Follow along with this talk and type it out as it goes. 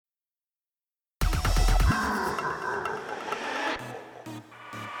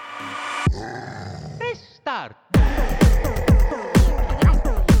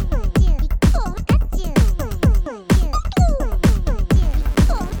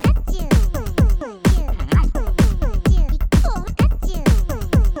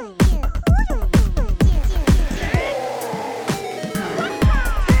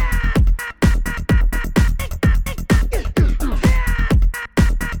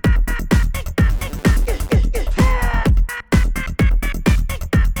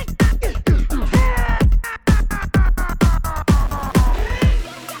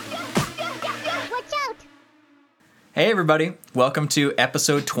everybody. Welcome to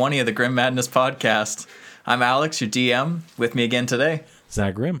episode 20 of the Grim Madness podcast. I'm Alex, your DM. With me again today,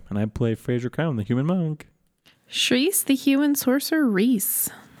 Zach Grimm, and I play Fraser Crown, the human monk. Shreese, the human sorcerer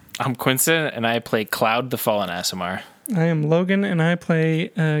Reese. I'm Quincy, and I play Cloud, the fallen Aasimar. I am Logan, and I play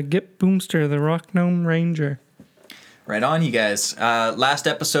Gip Boomster, the Rock Gnome Ranger. right on, you guys. Last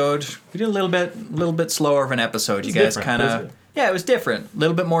episode, we did a little bit slower of an episode. You guys kind of... Yeah, it was different. A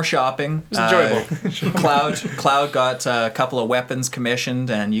little bit more shopping. It was enjoyable. Cloud got a couple of weapons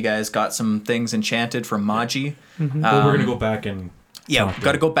commissioned, and you guys got some things enchanted from Maji. Mm-hmm. Well, we're going to go back and... Yeah, we've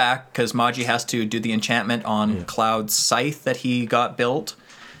got to go back, because Maji has to do the enchantment on Cloud's scythe that he got built,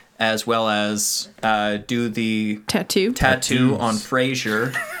 as well as do the tattoo on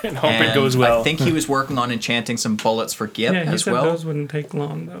Fraser. And hope it goes well. I think he was working on enchanting some bullets for Gip Yeah, he as said well. those wouldn't take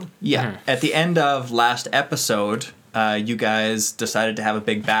long, though. Yeah, at the end of last episode... you guys decided to have a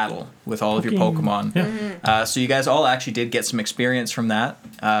big battle with all of your Pokemon. Yeah. So you guys all actually did get some experience from that.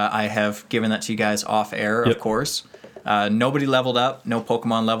 I have given that to you guys off air, of course. Nobody leveled up. No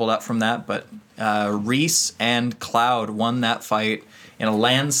Pokemon leveled up from that. But Reese and Cloud won that fight in a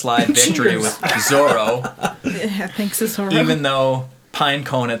landslide victory with Zoro. Yeah, thanks, Zoro. Even though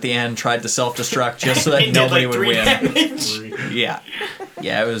Pinecone at the end tried to self-destruct just so that nobody would win. Yeah,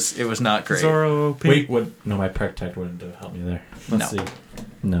 it was not great. Zoro OP. Wait, what? No, my Protect wouldn't have helped me there. Let's see.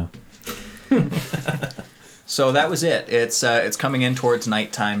 No. So that was it. It's coming in towards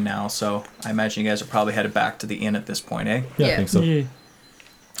nighttime now, so I imagine you guys are probably headed back to the inn at this point, eh? Yeah, I think so. Yeah.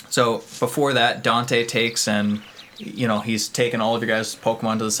 So before that, Dante takes and, he's taken all of your guys'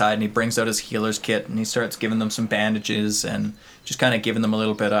 Pokemon to the side, and he brings out his healer's kit, and he starts giving them some bandages and just kind of giving them a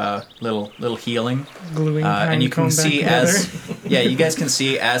little bit little healing. Gluing And you can Pinecone see back you guys can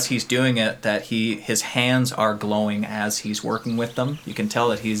see as he's doing it that his hands are glowing as he's working with them. You can tell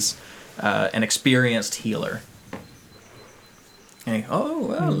that he's an experienced healer. And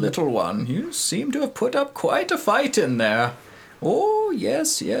little one, you seem to have put up quite a fight in there. Oh,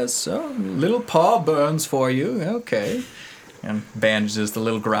 yes, little paw burns for you, okay. And bandages the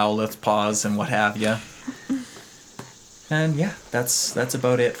little Growlithe paws and what have you. And yeah, that's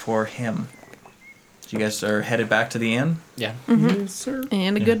about it for him. You guys are headed back to the inn? Yeah. Yes, sir.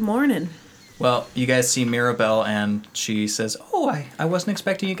 And a good morning. Well, you guys see Mirabelle, and she says, I wasn't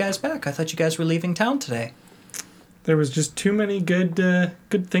expecting you guys back. I thought you guys were leaving town today. There was just too many good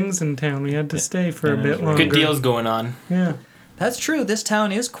things in town. We had to stay for a bit longer. Good deals going on. Yeah. That's true. This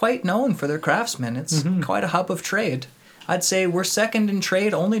town is quite known for their craftsmen. It's quite a hub of trade. I'd say we're second in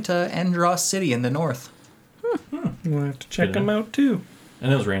trade only to Andros City in the north. We'll have to check them out, too.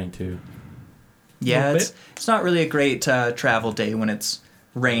 And it was raining, too. Yeah, it's not really a great travel day when it's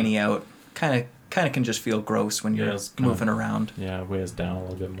rainy out. Kind of can just feel gross when you're moving around. Yeah, weigh us down a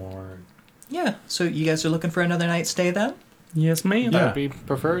little bit more. Yeah, so you guys are looking for another night's stay then? Yes, ma'am. That would be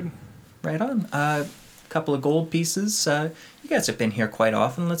preferred. Right on. Couple of gold pieces. You guys have been here quite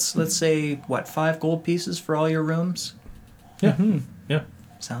often. Let's say 5 gold pieces for all your rooms. Yeah. Yeah.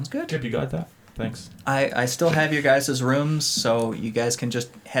 Sounds good. Yep, you got that. Thanks. I still have your guys' rooms, so you guys can just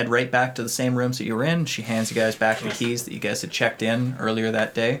head right back to the same rooms that you were in. She hands you guys back the keys that you guys had checked in earlier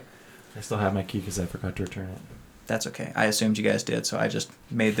that day. I still have my key because I forgot to return it. That's okay. I assumed you guys did, so I just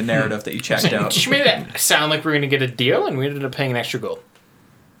made the narrative that you checked out. She made it sound like we were going to get a deal, and we ended up paying an extra gold.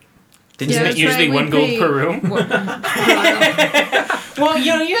 Didn't Isn't you? it usually one gold per room? Well,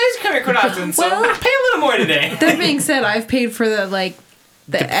 you guys come here quite often, so pay a little more today. That being said, I've paid for the premium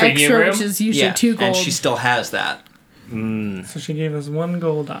extra, room? which is usually 2 gold. And she still has that. So she gave us 1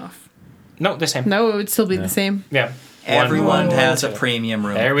 gold off. No, the same. No, it would still be the same. Yeah. Everyone One has a gold. premium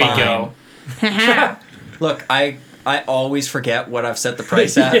room. There we Fine. go. Look, I always forget what I've set the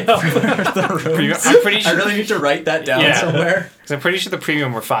price at for the rooms. I'm pretty sure. I really need to write that down somewhere. Because I'm pretty sure the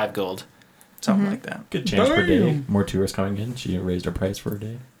premium were 5 gold. Something like that. Good chance per day. More tourists coming in. She raised her price for a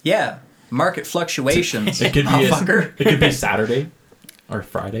day. Yeah. Market fluctuations. It could be fucker. It could be Saturday or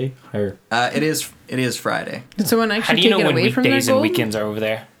Friday. Higher. It is Friday. Did someone How actually do you take know it when away from their weekdays and gold? weekends are over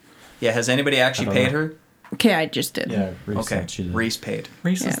there? Yeah, has anybody actually I don't paid know. her? Okay, I just did. Yeah. Reese Okay, said she did. Reese paid.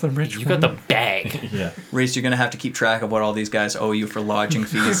 Reese is the rich You one. got the bag. Yeah. Reese, you're going to have to keep track of what all these guys owe you for lodging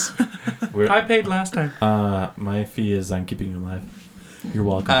fees. I paid last time. My fee is I'm keeping you alive. You're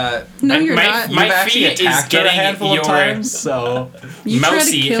welcome. No, you're my- not. You've My actually fee is attacked her a getting handful your- of times, so... You try to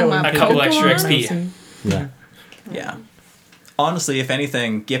Mousy, kill my a couple Pokemon? extra XP. yeah. Yeah. Honestly, if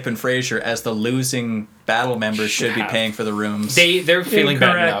anything, Gip and Fraser, as the losing battle members, should be have. paying for the rooms. They're feeling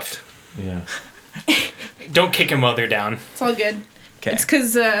bad Incorrect. enough. Yeah. Don't kick them while they're down. It's all good. Okay. It's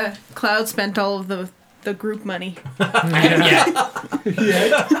because Cloud spent all of the group money. Yeah.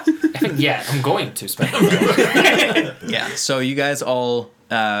 haven't yet. I'm going to spend them. Yeah, so you guys all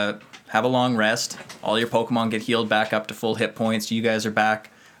have a long rest. All your Pokemon get healed back up to full hit points. You guys are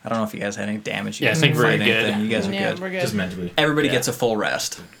back. I don't know if you guys had any damage. You Yeah, I guys think didn't we're fight good. anything. You guys are Yeah, good. we're good. Just mentally. Everybody Yeah. gets a full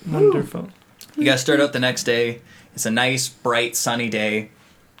rest. Wonderful. You guys start out the next day. It's a nice, bright, sunny day.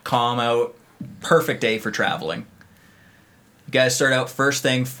 Calm out. Perfect day for traveling. You guys start out first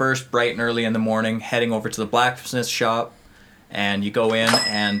thing first, bright and early in the morning, heading over to the blacksmith shop. And you go in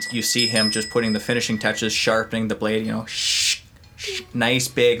and you see him just putting the finishing touches, sharpening the blade, nice,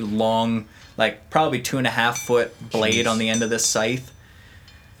 big, long, like probably 2.5 foot blade on the end of this scythe.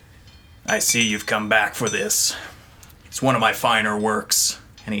 I see you've come back for this. It's one of my finer works.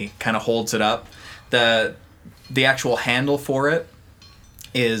 And he kind of holds it up. The actual handle for it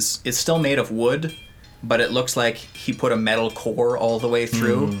is still made of wood, but it looks like he put a metal core all the way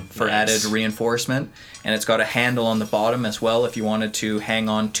through for nice. added reinforcement. And it's got a handle on the bottom as well if you wanted to hang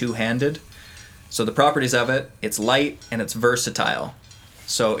on two-handed. So the properties of it, it's light and it's versatile.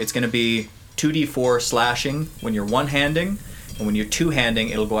 So it's going to be 2d4 slashing when you're one-handing, and when you're two-handing,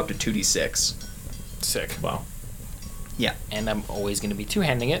 it'll go up to 2d6. Sick. Wow. Yeah. And I'm always going to be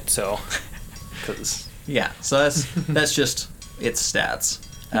two-handing it, so... Because... Yeah, so that's just its stats.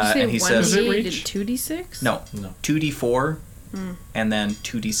 Did you say And he 1d8 says, Does it and reach? 2d6? no, No. 2d4, and then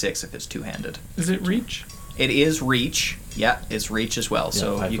 2d6 if it's two-handed. Is it reach? It is reach. Yeah, it's reach as well.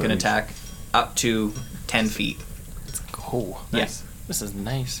 So 5 you foot can reach. attack up to 10 feet. Oh, Yes. this is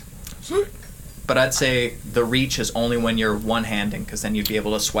nice. But I'd say the reach is only when you're one-handing, because then you'd be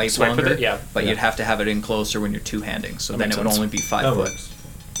able to swipe Swipe with longer. it, yeah. But Yeah. you'd have to have it in closer when you're two-handing. So That then makes it would sense. only be 5 That foot. works.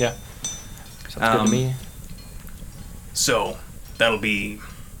 Yeah. Sounds good to me. So that'll be,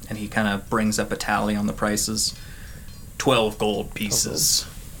 and he kind of brings up a tally on the prices. 12 gold pieces.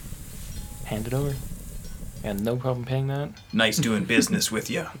 Hand it over. And no problem paying that. Nice doing business with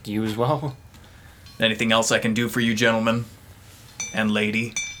you. You as well. Anything else I can do for you, gentlemen and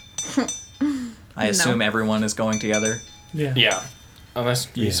lady? I assume everyone is going together. Yeah. Yeah. Unless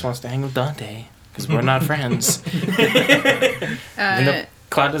he just Yeah. wants to hang with Dante. Because we're not friends. Even though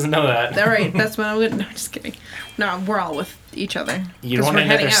Cloud doesn't know that. All right, that's what I'm gonna. No, just kidding. No, we're all with each other. You 'Cause don't want we're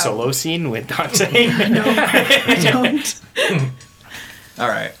another heading out. solo scene with Dante? No, I don't. All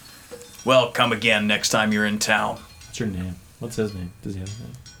right. Well, come again next time you're in town. What's your name? What's his name? Does he have a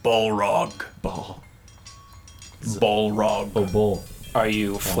name? Balrog. Ball. Balrog. Oh, Bull. Are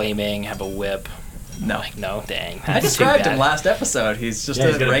you flaming, have a whip? No. Like, no, dang. I That's too described bad. him last episode. He's just Yeah,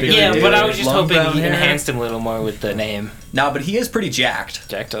 he's a got a big regular Yeah, dude but I with was just long hoping brown he hair. enhanced him a little more with the name. No, but he is pretty jacked.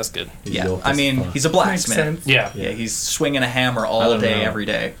 Jack, that's good. He's Yeah, yoked I as mean, fuck. he's a Makes blacksmith. sense. Yeah. Yeah, he's swinging a hammer I all don't day, know. every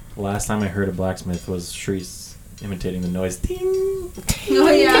day. Last time I heard a blacksmith was Shreese imitating the noise. Ting. Oh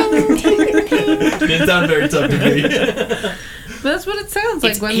yeah, Didn't sound very tough to me. that's what it sounds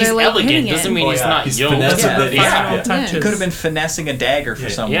like when he's they're like elegant. hitting Doesn't it. mean Oh, he's yeah. not He's yoked. finessing Yeah, the the final yeah. touches. Could have been finessing a dagger for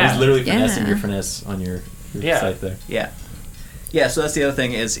someone. Yeah. He's literally Yeah. finessing your finesse on your Yeah. site there. Yeah. Yeah, so that's the other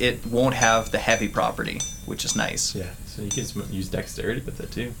thing is it won't have the heavy property, which is nice. Yeah, so you can use dexterity with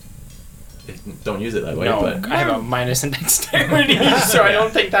it too. Don't use it that way, No, but I have a minus in dexterity, so I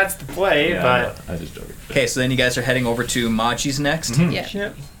don't think that's the play, yeah, but... I just joking. Okay, so then you guys are heading over to Maji's next. Yeah.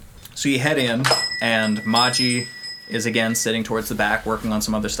 Yep. So you head in, and Maji is again sitting towards the back working on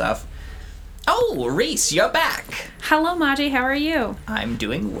some other stuff. Oh, Reese, you're back. Hello, Maji. How are you? I'm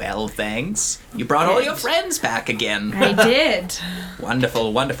doing well, thanks. You brought all your friends back again. I did.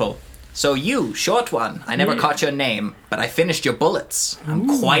 Wonderful, wonderful. So you, short one, I never caught your name, but I finished your bullets.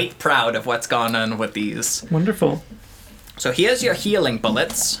 I'm quite proud of what's gone on with these. Wonderful. So here's your healing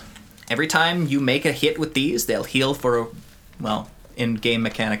bullets. Every time you make a hit with these, they'll heal for, well, in game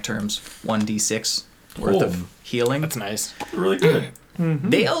mechanic terms, 1d6 worth Cool. of healing. That's nice. Really good.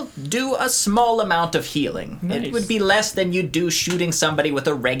 They'll do a small amount of healing. It Nice. would be less than you'd do shooting somebody with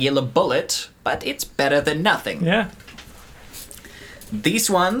a regular bullet, but it's better than nothing. Yeah. These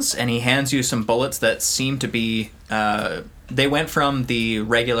ones, and he hands you some bullets that seem to be, they went from the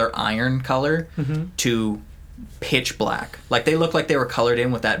regular iron color to pitch black. Like they look like they were colored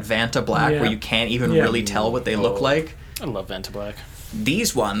in with that Vanta black Yeah. where you can't even Yeah. really tell what they look like. I love Vanta Black.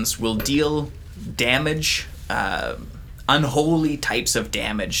 These ones will deal damage, unholy types of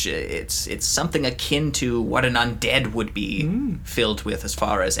damage. It's something akin to what an undead would be filled with as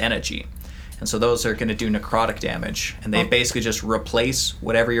far as energy. And so those are going to do necrotic damage. And they basically just replace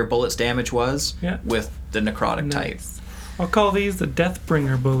whatever your bullet's damage was Yeah. with the necrotic type. Nice. I'll call these the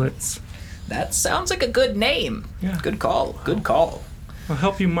Deathbringer bullets. That sounds like a good name. Yeah. Good call. Good call. I'll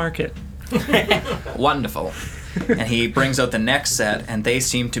help you mark it. Wonderful. And he brings out the next set, and they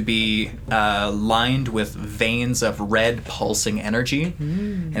seem to be lined with veins of red pulsing energy.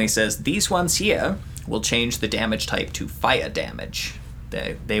 And he says, these ones here will change the damage type to fire damage.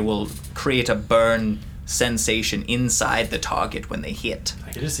 They will create a burn sensation inside the target when they hit.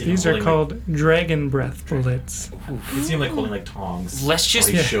 I could just see These him are holding, called dragon breath bullets. Like, you see him like holding like tongs. Let's just-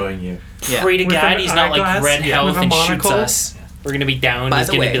 while he's Yeah. showing you. Yeah. Pray to With God an he's not like eyeglass, red yeah, health with a and shoots monocle. us. We're gonna be down. By He's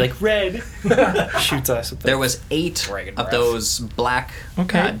the gonna way- be like red. Shoots us. With There was 8 Dragon of breath. those black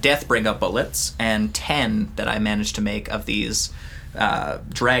Okay. Deathbringer bullets, and 10 that I managed to make of these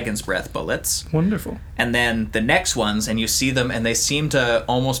Dragon's Breath bullets. Wonderful. And then the next ones, and you see them, and they seem to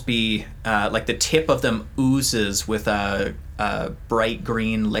almost be like the tip of them oozes with a bright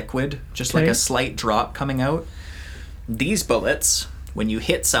green liquid, just like Okay. a slight drop coming out. These bullets, when you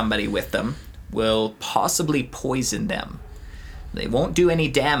hit somebody with them, will possibly poison them. They won't do any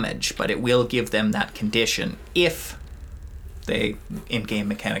damage, but it will give them that condition if they, in game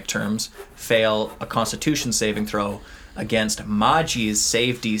mechanic terms, fail a Constitution saving throw against Maji's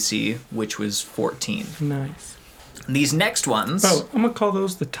save DC, which was 14. Nice. These next ones, Oh, I'm gonna call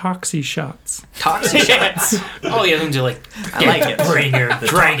those the Toxie shots. toxic shots. all the other ones are like I like it. Bringer,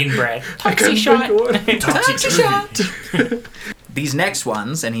 Dragon Bread, Toxie shot. Toxic shot. These next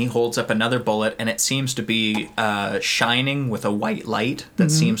ones, and he holds up another bullet, and it seems to be shining with a white light that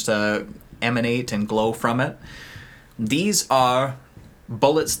seems to emanate and glow from it. These are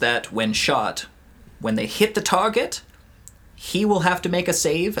bullets that, when shot, when they hit the target, he will have to make a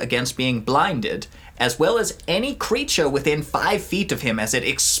save against being blinded, as well as any creature within 5 feet of him as it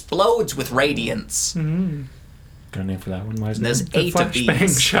explodes with radiance. Got a name for that one, Wise? There's The 8 of flashbang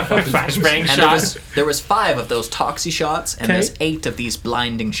these. shot. Flashbang And shot. there was 5 of those toxie shots, and Okay. there's 8 of these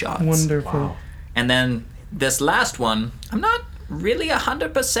blinding shots. Wonderful. Wow. And then this last one, I'm not really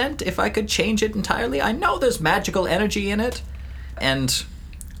 100% if I could change it entirely. I know there's magical energy in it, and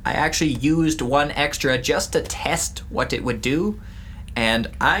I actually used 1 extra just to test what it would do, and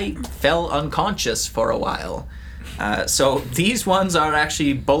I fell unconscious for a while. So these ones are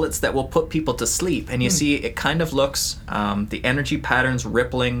actually bullets that will put people to sleep, and you see it kind of looks, the energy patterns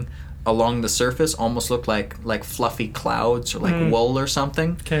rippling along the surface almost look like fluffy clouds or like wool or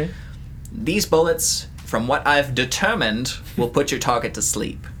something. Okay. These bullets, from what I've determined, will put your target to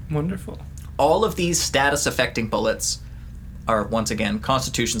sleep. Wonderful. All of these status affecting bullets are, once again,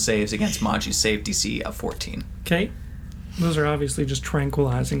 Constitution saves against Maji's save DC of 14. Okay. Those are obviously just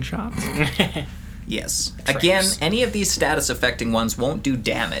tranquilizing shots. Yes. Again, any of these status affecting ones won't do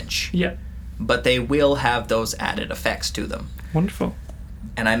damage, Yeah. but they will have those added effects to them. Wonderful.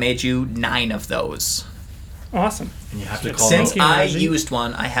 And I made you 9 of those. Awesome. And you have to call Since them. I Raji. used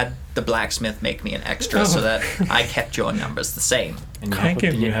one, I had the blacksmith make me an extra so that I kept your numbers the same. And Thank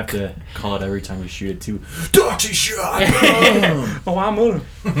you. you have to call it every time you shoot it too. Toxic shot! Oh, I'm on.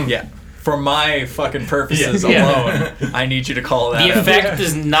 Yeah. For my fucking purposes Yeah. alone, I need you to call that The out. effect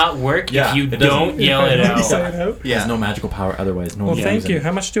does not work Yeah, if you it doesn't. don't yell it out. Say it out. Yeah. There's no magical power otherwise. No Well, one thank uses you. it.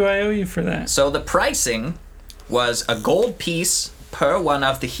 How much do I owe you for that? So the pricing was a gold piece per one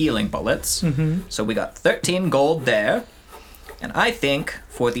of the healing bullets. So we got 13 gold there. And I think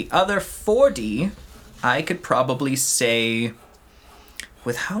for the other 40, I could probably say,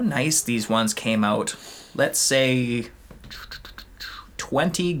 with how nice these ones came out, let's say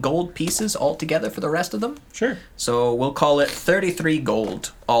 20 gold pieces altogether for the rest of them. Sure. So we'll call it 33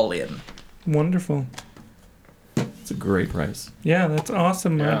 gold all in. Wonderful. It's a great price. Yeah, that's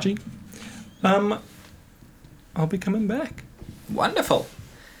awesome, Yeah. Raji. I'll be coming back. Wonderful.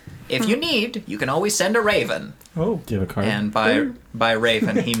 If you need, you can always send a raven. Oh, Do you have a card? And by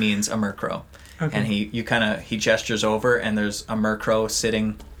raven, he means a murkrow. Okay. And he gestures over, and there's a murkrow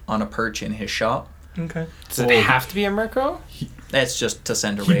sitting on a perch in his shop. okay. Does it have to be a Murkrow? That's just to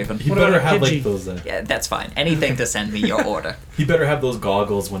send a raven. He What better about a have like Pidgey? those. Yeah, that's fine. Anything to send me your order. He better have those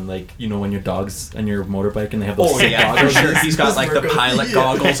goggles when when your dog's and your motorbike and they have those Oh sick yeah, for goggles. sure. He's got like the pilot Yeah.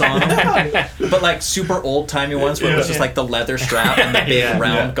 goggles on him, but like super old timey ones where it was just Yeah. like the leather strap and the big Yeah,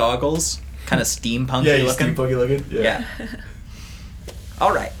 round yeah. goggles, kind of steampunky Yeah, he's looking. steampunky looking. Yeah.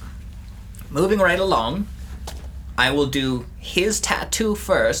 All right. Moving right along, I will do his tattoo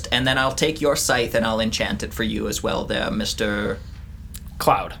first, and then I'll take your scythe and I'll enchant it for you as well, there, Mr.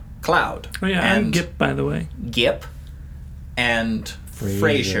 Cloud. Cloud. Oh yeah, I'm and Gip, by the way. Gip and Fraser.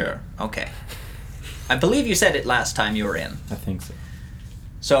 Fraser. Okay. I believe you said it last time you were in. I think so.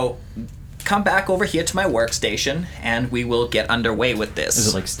 So, come back over here to my workstation, and we will get underway with this. Is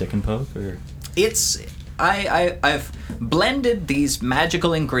it like stick and poke or? It's I've blended these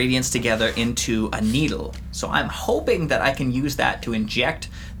magical ingredients together into a needle. So I'm hoping that I can use that to inject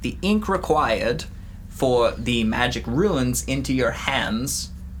the ink required for the magic runes into your hands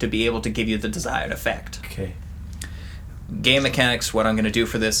to be able to give you the desired effect. Okay. Game mechanics, what I'm going to do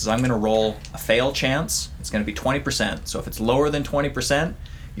for this is I'm going to roll a fail chance. It's going to be 20%. So if it's lower than 20%,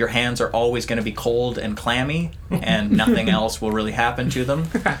 your hands are always going to be cold and clammy, and nothing else will really happen to them.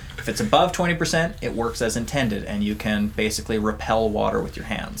 If it's above 20%, it works as intended, and you can basically repel water with your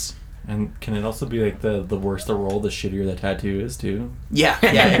hands. And can it also be like the worse the roll, the shittier the tattoo is too? Yeah,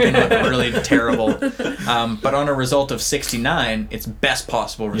 it can look really terrible. But on a result of 69, it's best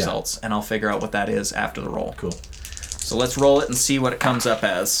possible results, and I'll figure out what that is after the roll. Cool. So let's roll it and see what it comes up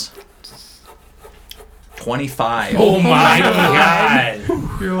as. 25. Oh my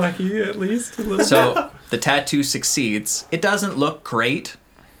god! You're lucky, at least a little. So the tattoo succeeds. It doesn't look great,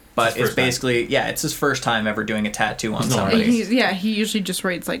 but it's basically it's his first time ever doing a tattoo on somebody. He usually just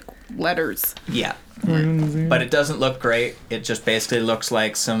writes like letters. Yeah. But it doesn't look great. It just basically looks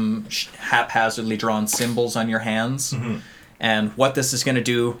like some haphazardly drawn symbols on your hands. Mm-hmm. And what this is going to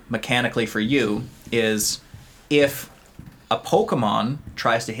do mechanically for you is if a Pokemon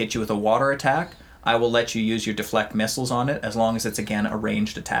tries to hit you with a water attack, I will let you use your deflect missiles on it as long as it's, again, a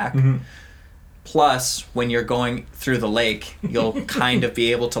ranged attack. Mm-hmm. Plus, when you're going through the lake, you'll kind of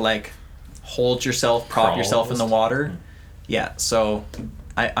be able to, like, hold yourself, prop yourself in the water. Yeah, so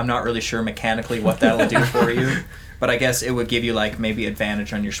I'm not really sure mechanically what that'll do for you, but I guess it would give you, like, maybe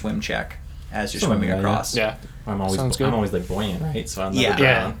advantage on your swim check as you're swimming across. Yeah. I'm always like buoyant, right? So I'm never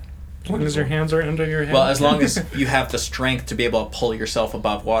down. As long as your hands are under your head. Well, as long as you have the strength to be able to pull yourself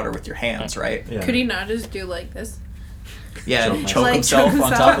above water with your hands, right? Yeah. Could he not just do like this? Yeah, Choke choke Like, himself choke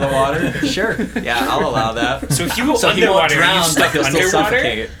on top of the water. Sure. Yeah, I'll allow that. So if you go So he won't underwater, drown, you but stuck he'll still underwater?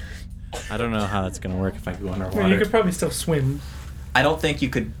 suffocate. I don't know how that's gonna work if I go underwater. Well, you could probably still swim. I don't think you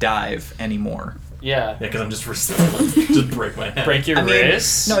could dive anymore. Yeah. Yeah, because I'm just break my head. Break your I mean,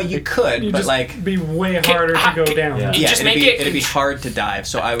 wrist? no, you could, You but just like, be way harder to go down. Yeah. You just it'd make be, it it'd be hard to dive.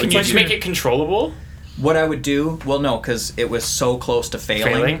 So I would. Can you just make it controllable? What I would do, well, no, because it was so close to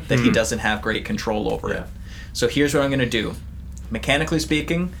failing that he doesn't have great control over it. So here's what I'm going to do. Mechanically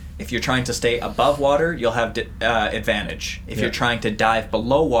speaking, if you're trying to stay above water, you'll have advantage. If you're trying to dive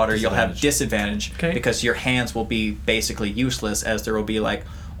below water, you'll have disadvantage because your hands will be basically useless, as there will be like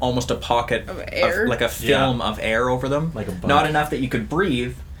almost a pocket Of air? like a film of air over them. Like a bug. Not enough that you could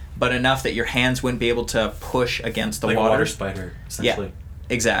breathe, but enough that your hands wouldn't be able to push against the like water. a water spider, essentially. Yeah.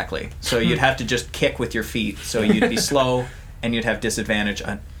 Exactly. So you'd have to just kick with your feet. So you'd be slow, and you'd have disadvantage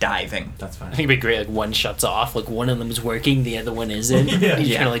on diving. That's fine. I think it'd be great. Like one shuts off, like one of them is working, the other one isn't. Yeah. You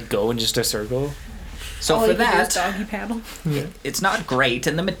just kind of like go in just a circle. So All for you can do is that, doggy paddle. it's not great,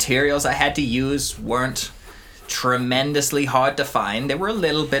 and the materials I had to use weren't tremendously hard to find. They were a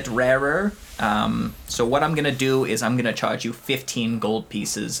little bit rarer. So what I'm going to do is I'm going to charge you 15 gold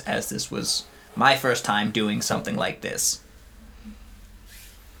pieces, as this was my first time doing something like this.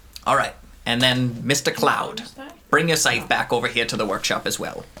 All right. And then, Mr. Cloud, bring your scythe back over here to the workshop as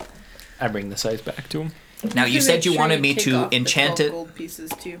well. I bring the size back to him. Now, you said you wanted me Take to off the enchant 12 it. Gold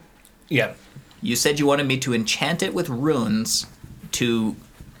pieces too. Yeah. You said you wanted me to enchant it with runes to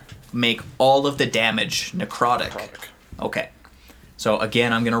make all of the damage necrotic. Okay. So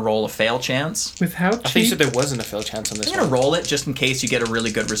again, I'm going to roll a fail chance. With how I think you cheap, said there wasn't a fail chance on this I'm going one. to roll it just in case you get a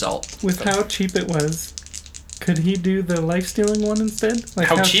really good result. with how cheap it was, could he do the life stealing one instead? Like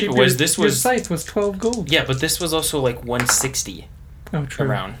How cheap it was? Your, This your was- scythe was 12 gold. Yeah, but this was also like 160. Oh, true.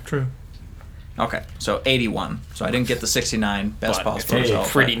 around. True. Okay, so 81. So I didn't get the 69 best But possible it's result.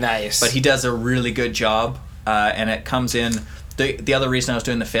 pretty nice. But he does a really good job, and it comes in. The other reason I was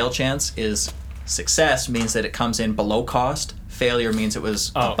doing the fail chance is success means that it comes in below cost. Failure means it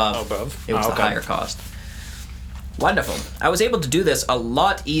was above. It was the okay. higher cost. Wonderful. I was able to do this a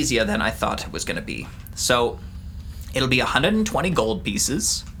lot easier than I thought it was going to be. So it'll be 120 gold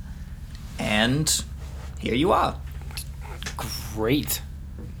pieces, and here you are. Great.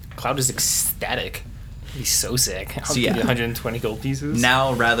 Cloud is ecstatic. He's so sick. I'll So, give yeah. you 120 gold pieces.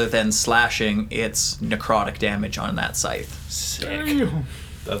 Now, rather than slashing, it's necrotic damage on that scythe. Sick.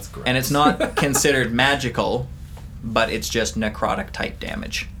 That's great. And it's not considered magical, but it's just necrotic type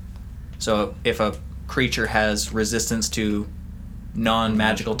damage. So if a creature has resistance to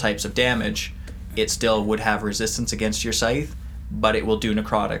non-magical types of damage, it still would have resistance against your scythe, but it will do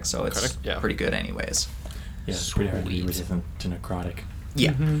necrotic, so it's Necrotic? Yeah. pretty good anyways. Yeah, it's pretty hard to be Sweet. resistant to necrotic.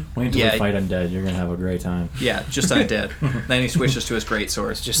 Yeah. Wait until Yeah. we fight undead. You're gonna have a great time. Yeah, just undead. Then he switches to his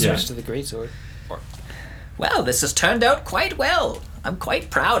greatsword. Just Yeah. switch to the greatsword. Well, this has turned out quite well. I'm quite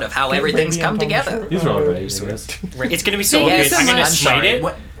proud of how Get everything's radiant come on the together. shore. These are all right, I guess. It's gonna be so Thank you good. so I'm gonna much. I'm smite sorry. it.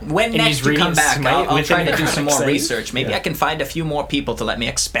 What, When And next he's you reading come back, Smite I'll with try an to do some more accent. research. Maybe I can find a few more people to let me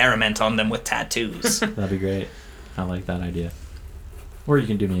experiment on them with tattoos. That'd be great. I like that idea. Or you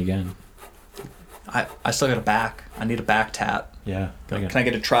can do me again. I still got a back. I need a back tat. Yeah. Can I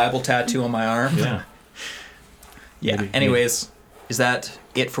get a tribal tattoo on my arm? Yeah. Yeah. Maybe- Anyways, is that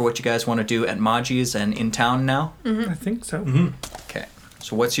it for what you guys want to do at Maji's and in town now? I think so. Okay.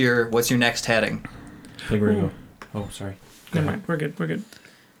 So what's your next heading? I think we're gonna go. Oh, sorry. Never mind. We're good. We're good.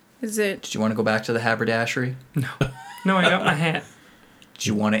 Is it? Did you want to go back to the haberdashery? No, I got my hat. Did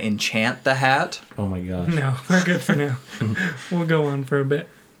you want to enchant the hat? Oh my gosh. No, we're good for now. We'll go on for a bit.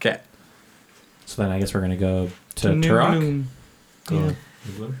 Okay. So then I guess we're gonna go to New Turok. Bloom. Go Yeah.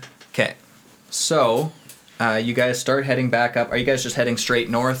 New Bloom? Okay. So, you guys start heading back up. Are you guys just heading straight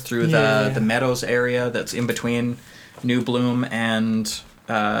north through Yeah. the meadows area that's in between New Bloom and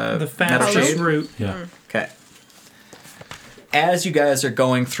The Meadow fastest Shade? route. Yeah. Okay. As you guys are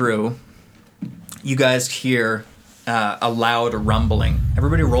going through, you guys hear a loud rumbling.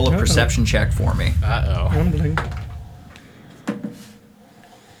 Everybody roll a Uh-oh. perception check for me. Uh-oh. Rumbling.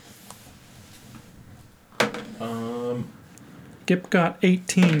 Gip got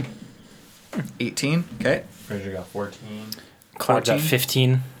 18. 18. Okay. Fraser got 14. Cloud got 14.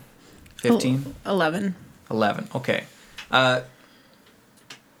 15. 15. 11. 11. Okay.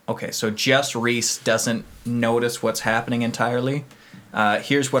 Okay, so just Reese doesn't notice what's happening entirely.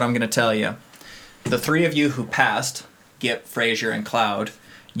 Here's what I'm going to tell you. The three of you who passed, Gip, Fraser, and Cloud,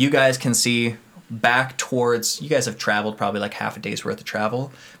 you guys can see back towards... You guys have traveled probably like half a day's worth of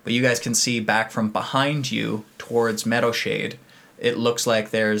travel, but you guys can see back from behind you towards Meadowshade. It looks like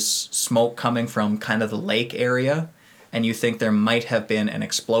there's smoke coming from kind of the lake area, and you think there might have been an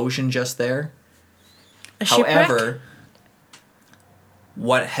explosion just there. A shipwreck? However,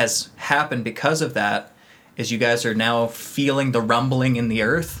 what has happened because of that is you guys are now feeling the rumbling in the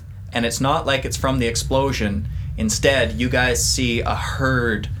earth, and it's not like it's from the explosion. Instead, you guys see a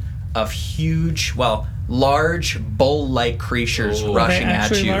herd of huge, large bull-like creatures Oh. rushing Are they at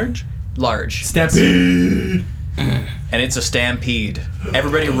actually you. large? Large. Stampede! And it's a stampede.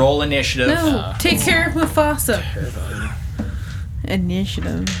 Everybody roll initiative. No, take care of Mufasa.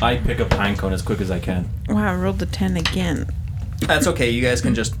 Initiative. I pick a pine cone as quick as I can. Wow, I rolled a 10 again. That's okay. You guys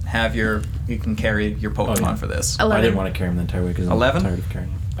can just have you can carry your Pokemon yeah. for this. 11. I didn't want to carry him the entire way because I'm 11? tired of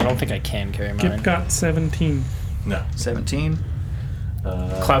carrying him. I don't think I can carry mine. Gip got 17. No. 17,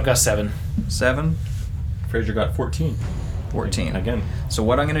 Cloud got 7. 7, Fraser got 14. 14. Again. So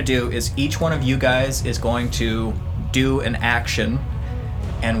what I'm going to do is each one of you guys is going to do an action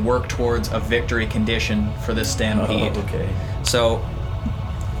and work towards a victory condition for this stampede. Oh, okay. So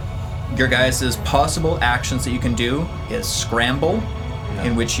your guys' possible actions that you can do is scramble,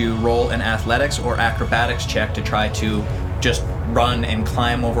 in which you roll an athletics or acrobatics check to try to just run and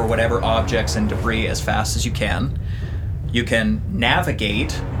climb over whatever objects and debris as fast as you can. You can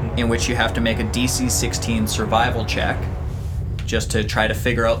navigate, in which you have to make a DC 16 survival check just to try to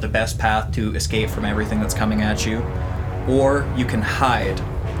figure out the best path to escape from everything that's coming at you. Or you can hide,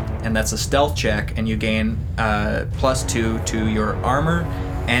 and that's a stealth check, and you gain +2 to your armor,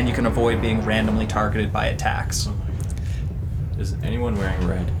 and you can avoid being randomly targeted by attacks. Oh my God. Is anyone wearing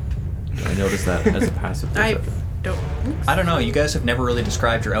red? I noticed that as a passive I perception. don't. I don't know, you guys have never really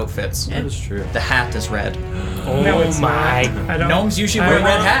described your outfits. That is true. The hat is red. Oh No, it's my. not. I don't, Gnomes usually I wear don't-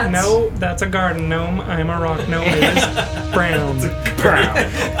 red hats. No, that's a garden gnome. I'm a rock gnome. It is brown.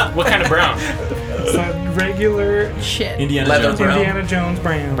 Brown. What kind of brown? It's a regular Shit. Indiana Leather Jones. brown. Indiana Jones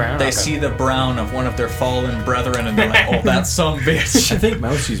brown. Brown. They okay. see the brown of one of their fallen brethren and they're like, oh, that's some bitch. I think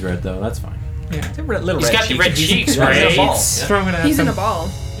Mousy's red though. That's fine. Yeah. They're little He's red got the red cheeks, He's in a right? ball. Throw it at He's them. in a ball.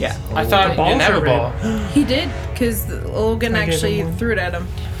 Yeah. I thought The you balls didn't have are a ball. He did, because Logan I gave actually him one. threw it at him.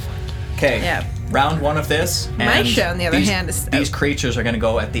 Okay. Yeah. Round one of this. And Misha, on the other these- hand, is These creatures are going to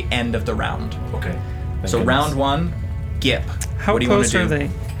go at the end of the round. Okay. So round one, Gip. How what do you want close to do?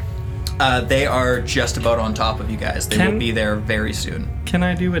 are they? They are just about on top of you guys. They will Can- be there very soon. Can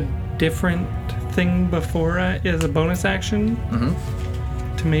I do a different thing before as a bonus action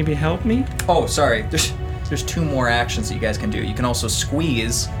to maybe help me? Oh, sorry. There's 2 more actions that you guys can do. You can also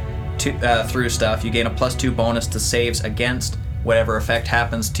squeeze through stuff. You gain a +2 bonus to saves against whatever effect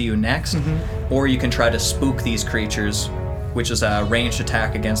happens to you next. Or you can try to spook these creatures, which is a ranged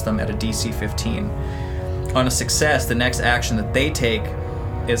attack against them at a DC 15. On a success, the next action that they take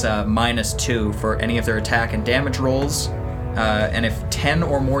is a -2 for any of their attack and damage rolls. And if 10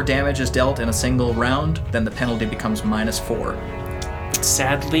 or more damage is dealt in a single round, then the penalty becomes -4.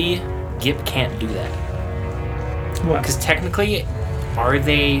 Sadly, Gip can't do that. What? Because technically, are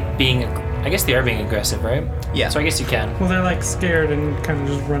they being... I guess they are being aggressive, right? Yeah. So I guess you can. Well, they're like scared and kind of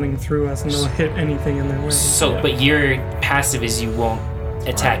just running through us, and they'll hit anything in their way. So, Yeah. but your passive is you won't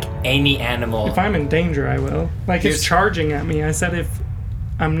attack any animal. If I'm in danger, I will. Like, Here's- it's charging at me. I said if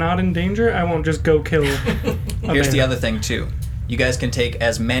I'm not in danger, I won't just go kill. Here's the other thing too. You guys can take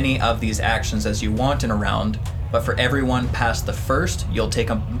as many of these actions as you want in a round, but for everyone past the first, you'll take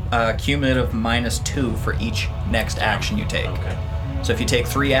a cumulative -2 for each next action you take. Okay. So if you take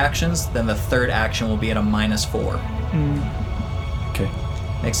 3 actions, then the third action will be at a -4. Okay.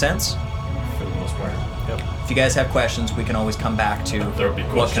 Make sense? For the most part. Yep. If you guys have questions, we can always come back to There'll be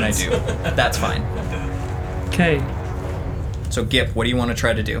what can I do. questions. That's fine. Okay. So Gip, what do you want to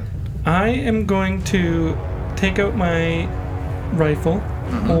try to do? I am going to take out my rifle,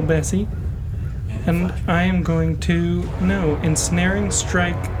 old Bessie, and I am going to, ensnaring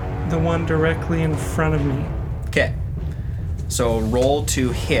strike the one directly in front of me. Okay. So roll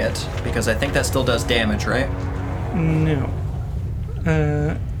to hit, because I think that still does damage, right? No.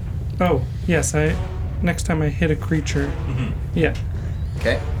 Oh, yes, next time I hit a creature. Yeah.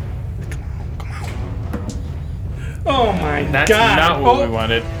 Okay. Oh my That's god. not what we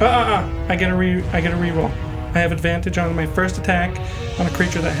wanted. I get a reroll. I have advantage on my first attack on a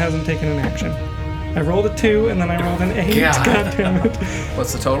creature that hasn't taken an action. I rolled a 2 and then I rolled an 8. God. God damn it.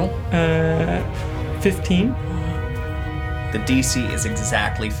 What's the total? 15. The DC is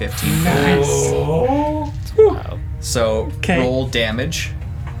exactly 15. Nice. So 'Kay. roll damage.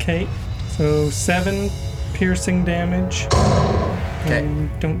 Okay. So 7 piercing damage. Okay.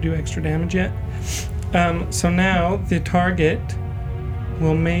 Don't do extra damage yet. So now the target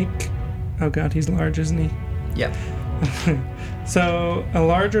will make. Oh god, he's large, isn't he? Yep. So a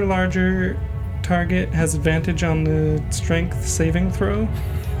larger target has advantage on the strength saving throw.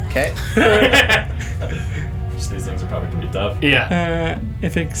 Okay. Just these things are probably pretty tough. Yeah.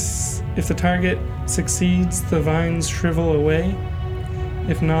 If the target succeeds, the vines shrivel away.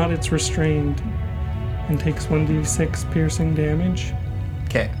 If not, it's restrained and takes 1d6 piercing damage.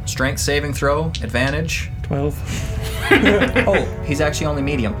 Okay. Strength saving throw, advantage. 12. Oh, he's actually only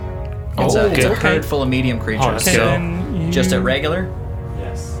medium. It's Oh, a good. herd full of medium creatures. Oh, that's Okay, So- then you... Just at regular?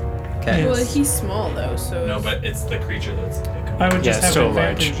 Yes. Okay. Yeah. Well, he's small though, so. No, but it's the creature that's. I would just Yeah, have still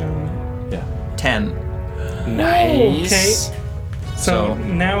large. advantage on. Yeah. 10. Nice. So So-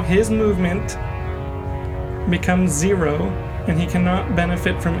 now his movement becomes 0, and he cannot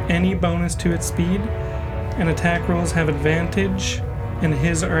benefit from any bonus to its speed. And attack rolls have advantage, and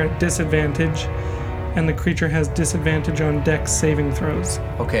his are at disadvantage. And the creature has disadvantage on Dex saving throws.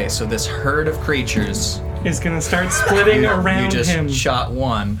 Okay, so this herd of creatures, Is gonna start splitting you around just him. shot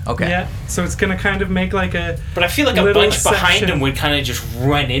one. Okay. Yeah, so it's gonna kind of make like a. But I feel like a Little bunch behind section. him would kind of just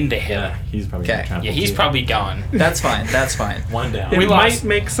run into him. Yeah, he's probably Okay. gonna trample Yeah, he's too. probably gone. That's fine. That's fine. one down. It We might lost.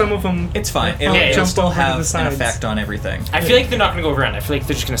 make some of them. It's fine. It'll, Yeah, it'll jump still over to the have an sides. effect on everything. I feel like they're not going to go around. I feel like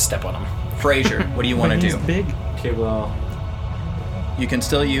they're just going to step on him. Frazier, what do you want But to he's do? big. Okay, well, You can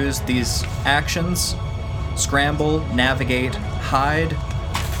still use these actions: scramble, navigate, hide,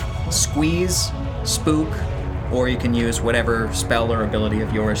 squeeze, spook, or you can use whatever spell or ability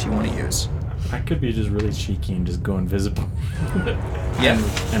of yours you want to use. I could be just really cheeky and just go invisible. Yeah.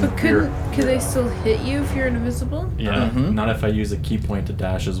 And But appear. could they still hit you if you're invisible? Yeah, Mhm. not if I use a key point to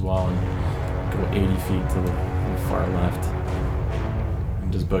dash as well and go 80 feet to the far left.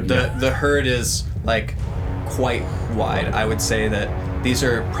 And just boogie. The herd is like quite wide. I would say that these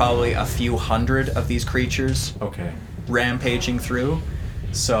are probably a few hundred of these creatures Okay. rampaging through.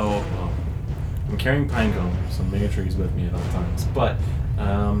 So Well, I'm carrying Pinecone, so Megatree with me at all times. But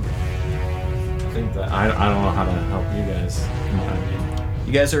I think that I don't know how to help you guys. You know what I mean?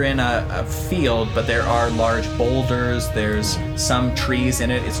 you guys are in a field, but there are large boulders. There's some trees in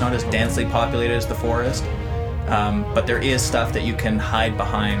it. It's not as densely populated as the forest, but there is stuff that you can hide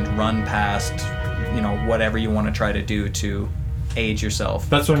behind, run past, whatever you want to try to do to aid yourself.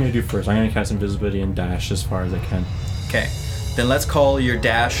 That's what I'm gonna do first. I'm gonna cast invisibility and dash as far as I can. Okay, then let's call your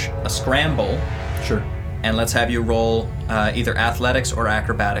dash a scramble, Sure. and let's have you roll either athletics or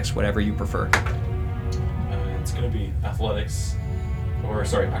acrobatics, whatever you prefer. It's gonna be athletics,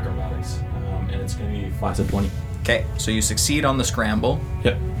 acrobatics, and it's gonna be flats at 20. Okay, so you succeed on the scramble.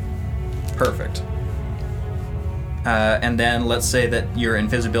 Yep. Perfect. And then let's say that your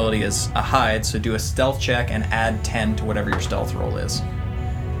invisibility is a hide, so do a stealth check and add 10 to whatever your stealth roll is.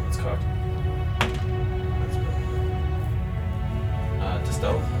 It's cocked. To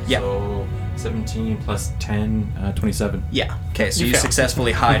stealth. Yeah. So 17 plus 10, 27. Yeah. Okay, so You you fail.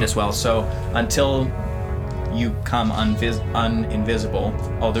 successfully hide as well. So until you come uninvisible.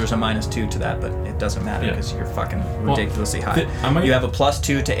 Oh, there's a -2 to that, but it doesn't matter Yeah. because you're fucking ridiculously high. I might- You have a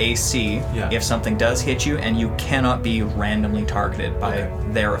 +2 to AC Yeah. if something does hit you, and you cannot be randomly targeted by Okay.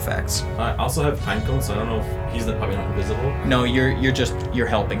 their effects. I also have Pinecone, so I don't know if he's probably not invisible. No, you're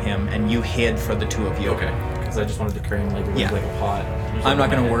helping him, and you hid for the two of you. Okay. Because I just wanted to carry him like, Yeah. like a pot. I'm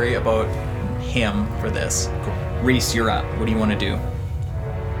not going to worry about him for this. Cool. Reese, you're up. What do you want to do?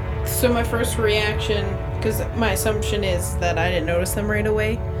 So my first reaction, because my assumption is that I didn't notice them right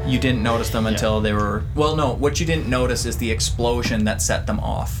away. You didn't notice them until they were... Well, no. What you didn't notice is the explosion that set them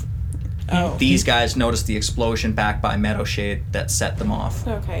off. Oh. These guys noticed the explosion back by Meadowshade that set them off.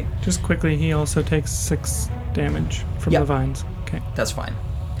 Okay. Just quickly, he also takes 6 damage from Yep. the vines. Okay. That's fine.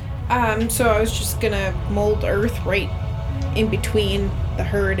 So I was just gonna mold Earth right in between the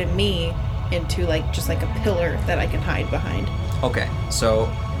herd and me into just like a pillar that I can hide behind. Okay, so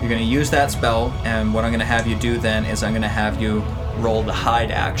you're going to use that spell, and what I'm going to have you do then is I'm going to have you roll the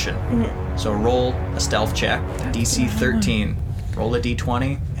hide action. So roll a stealth check, DC 13. Roll a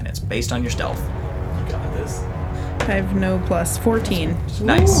d20, and it's based on your stealth. You got this. I have no plus 14.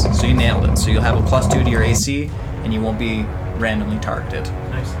 Nice. So you nailed it. So you'll have a +2 to your AC, and you won't be randomly targeted.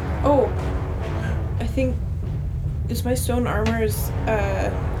 Nice. Oh, I think is my stone armor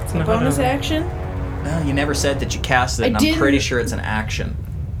a not bonus armor. action? Well, you never said that you cast it, I and I'm pretty didn't- sure it's an action.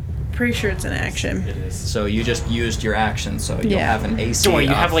 Pretty sure it's an action. It is. So you just used your action, so you'll Yeah. have an AC. Don't worry,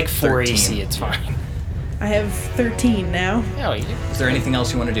 you of have like 4 13. AC. It's fine. I have 13 now. Yeah, you do. Is there anything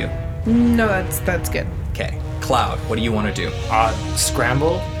else you want to do? No, that's good. Okay. Cloud, what do you want to do?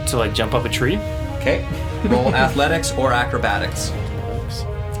 Scramble to jump up a tree. Okay. Roll athletics or acrobatics.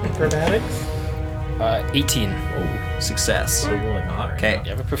 Acrobatics? 18. Success. We're rolling hot right Okay. now.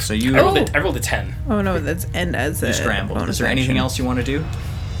 Yeah, but So you I rolled a 10. Oh no, that's end as a you scrambled. bonus Is there anything action. else you want to do?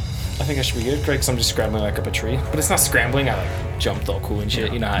 I think I should be good, because I'm just scrambling up a tree. But it's not scrambling. I jumped all cool and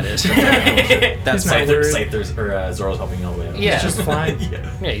shit. You know how it is. That's He's not fine. worried. Scyther's, or Zoro's helping him all the way up. Yeah. It's just fine. Yeah.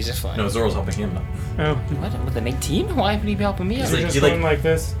 Yeah, he's just fine. No, Zoro's helping him up. Oh. What? With an 18? Why would he be helping me out? He's You're like- just you going like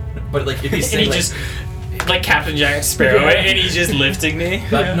this. But if he's and saying he like, just, like Captain Jack Sparrow, Yeah. and he's just lifting me.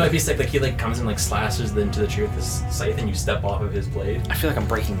 but, no, it'd be sick. Like he comes and slashes into the tree with his scythe, and you step off of his blade. I feel like I'm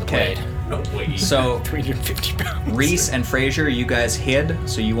breaking the Okay. blade. No way. So 350 pounds. Reese and Frazier, you guys hid,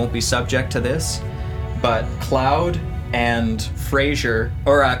 so you won't be subject to this. But Cloud and Frazier,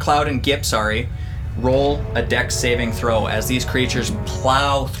 or Cloud and Gip, sorry, roll a dex saving throw as these creatures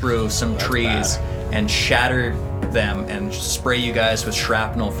plow through some trees and shatter them and spray you guys with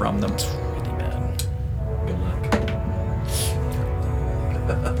shrapnel from them. Really bad. Good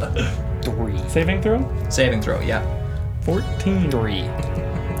luck. 3. Saving throw? Saving throw, yeah. 14. 3.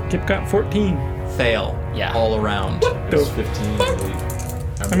 Kip got 14. Fail. Yeah. All around. It was 15, I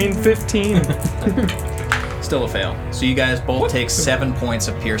believe. I mean, 15. Still a fail. So you guys both take 7 points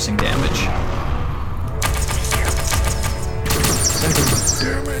of piercing damage.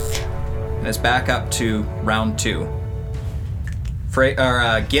 And it's back up to round 2.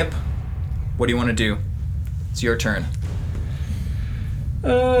 Gip, what do you want to do? It's your turn.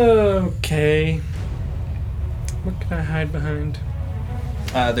 Okay. What can I hide behind?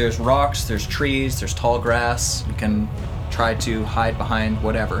 There's rocks, there's trees, there's tall grass. You can try to hide behind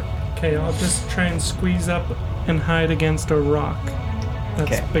whatever. Okay, I'll just try and squeeze up and hide against a rock. That's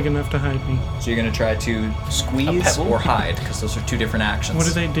Okay. big enough to hide me. So you're going to try to squeeze pebble? or hide, because those are two different actions. What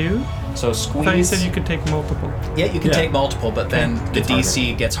do they do? So I squeeze. thought you said you could take multiple. Yeah, you can Yeah. take multiple, but then the It's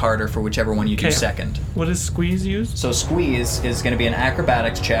DC gets harder for whichever one you do Okay. second. What does squeeze use? So squeeze is going to be an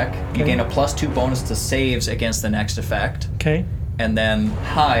acrobatics check. You Okay. gain a +2 bonus to saves against the next effect. Okay. And then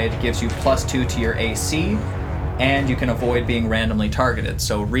hide gives you +2 to your AC, and you can avoid being randomly targeted.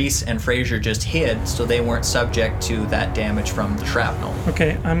 So Reese and Frazier just hid, so they weren't subject to that damage from the shrapnel.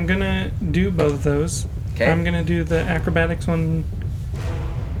 Okay, I'm gonna do both those. Okay. I'm gonna do the acrobatics one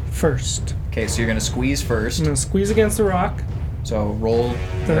first. Okay, so you're going to squeeze I'm first. gonna squeeze against the rock. So roll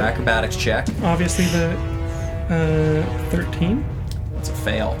your The- acrobatics check. Obviously the 13. It's a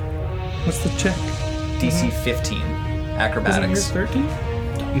fail. What's the check? DC 15. Isn't Acrobatics. yours 13?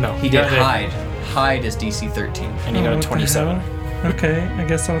 No, He did hide. Hide is DC 13. And he got Oh, a what the 27. hell? Okay, I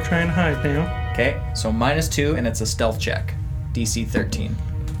guess I'll try and hide now. Okay, so -2, and it's a stealth check. DC 13.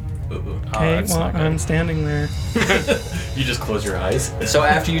 Okay, that's well, not good. I'm standing there. You just close your eyes. So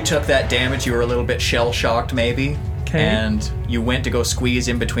after you took that damage, you were a little bit shell-shocked, maybe. Okay. And you went to go squeeze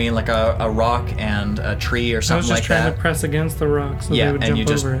in between like a rock and a tree or I was something just like trying that. to press against the rock so Yeah, they would and jump you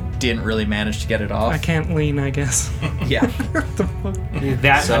just over it. didn't really manage to get it off. I can't lean, I guess. Yeah, What the fuck?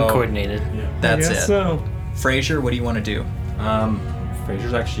 That's So- uncoordinated. that's I guess it. So. Frazier, what do you want to do?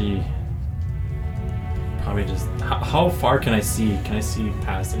 Frazier's actually Probably just how far can I see? Can I see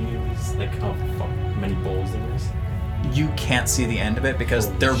past any of these? Like how many bowls there is? You can't see the end of it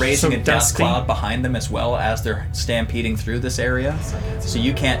because they're raising So a dust dusty? cloud behind them as well as they're stampeding through this area. So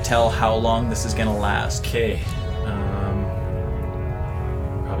you can't tell how long this is gonna last. Okay.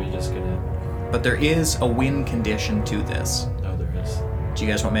 Probably just gonna. But there is a win condition to this. Oh, there is. Do you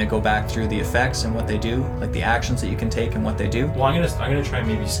guys want me to go back through the effects and what they do? Like the actions that you can take and what they do? Well, I'm gonna try and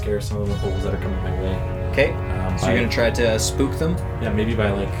maybe scare some of the bowls that are coming my way. Okay. So by- you're gonna try to spook them? Yeah, maybe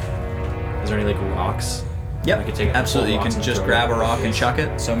by like. Is there any like rocks? Yep. I could take Absolutely. You rocks can and just throw grab it a rock in and the chuck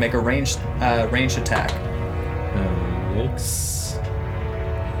it. So make a ranged attack. Yikes.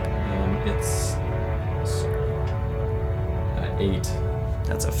 It's 8.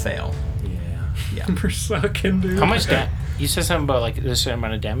 That's a fail. Yeah. Yeah. We're sucking, dude. How much you said something about like this certain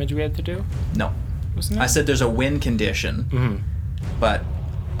amount of damage we had to do? No. Wasn't it? I said there's a win condition, Mm-hmm. but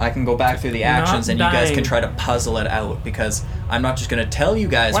I can go back through the Not actions and you guys can dying. try to puzzle it out because I'm not just going to tell you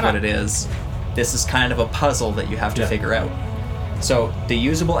guys Why what not? it is. This is kind of a puzzle that you have to Yeah. figure out. So the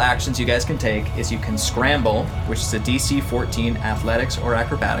usable actions you guys can take is you can scramble, which is a DC 14 athletics or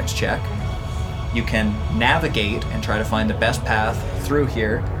acrobatics check. You can navigate and try to find the best path through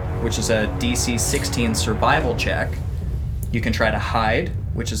here, which is a DC 16 survival check. You can try to hide,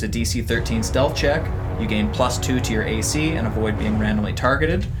 which is a DC 13 stealth check. You gain +2 to your AC and avoid being randomly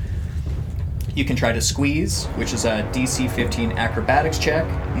targeted. You can try to squeeze, which is a DC 15 acrobatics check.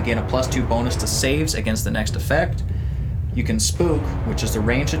 You gain a +2 bonus to saves against the next effect. You can spook, which is the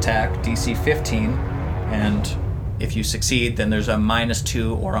ranged attack, DC 15, and if you succeed, then there's a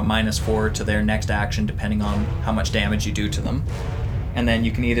 -2 or a -4 to their next action, depending on how much damage you do to them. And then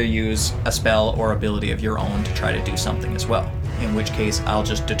you can either use a spell or ability of your own to try to do something as well, in which case I'll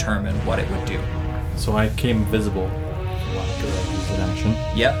just determine what it would do. So I came visible. After I used an action.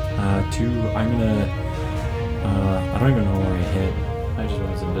 Yep. 2. I'm gonna. I don't even know where I hid. I just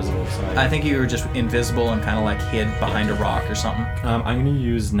was invisible. So I think you were just invisible and kind of like hid behind a rock or something. I'm gonna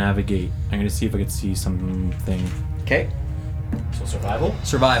use navigate. I'm gonna see if I can see something. Okay. So survival.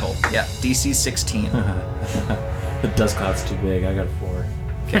 Survival. Yeah. DC 16. The dust cloud's too big. I got a 4.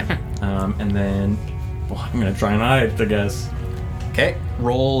 Okay. And then, well, I'm gonna try and hide, I guess. Okay.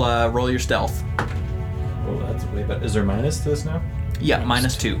 Roll your stealth. Oh, that's way better. Is there minus to this now? Yeah,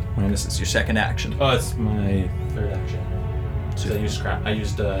 -2. Minus. This is your second action. Oh, it's my third action. So I used scrap. I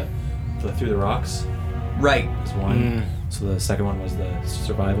used through the rocks. Right. Is 1. So the second one was the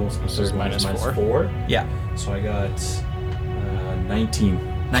survival. So the So it's third one was -4. -4. Yeah. So I got 19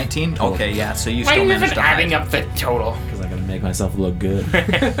 19? Total. Okay, yeah, so you Why are still you managed even to hide. adding up the total? because I gotta make myself look good.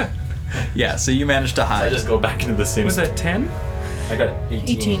 Yeah, so you managed to I hide. just go back into the same. Was that 10? I got 18.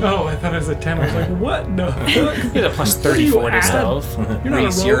 18. Oh, I thought it was a 10. I was like, what? No. You had a +34 to add? stealth. You're not a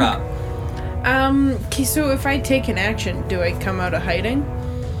Reese, you're rogue. up. Okay, so if I take an action, do I come out of hiding?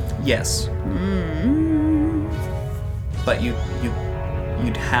 Yes. But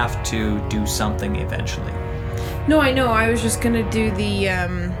you'd have to do something eventually. No, I know. I was just gonna do the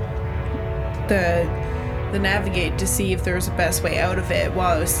navigate to see if there was a best way out of it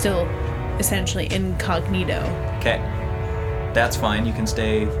while I was still essentially incognito. Okay. That's fine. You can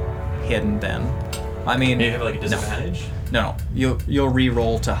stay hidden then. I mean, Maybe have like a disadvantage. no. You'll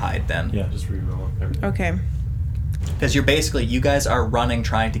re-roll to hide then. Yeah, just reroll everything. Okay. Because you guys are running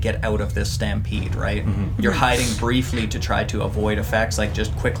trying to get out of this stampede, right? You're hiding briefly to try to avoid effects, like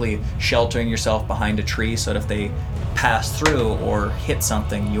just quickly sheltering yourself behind a tree so that if they pass through or hit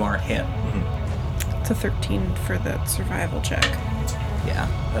something, you aren't hit. It's a 13 for the survival check. Yeah,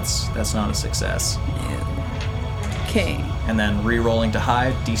 that's not a success. Okay. And then re-rolling to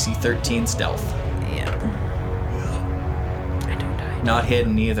hide, DC 13 stealth. Yeah. I don't die. Not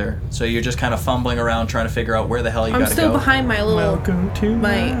hidden either. So you're just kind of fumbling around trying to figure out where the hell you I'm gotta still go. behind my little Welcome to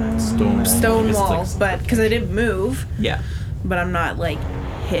my Stone stone It's wall, like- but because I didn't move, Yeah. but I'm not like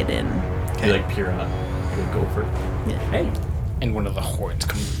hidden. You like peer out. You go for it. Hey. And one of the horns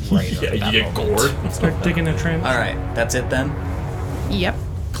comes right up. Yeah, at you that get moment. gored. Start digging a trench. All right, that's it then. Yep.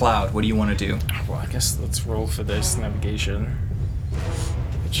 Cloud, what do you want to do? Well, I guess let's roll for this navigation.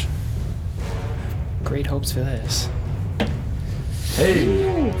 Which, great hopes for this.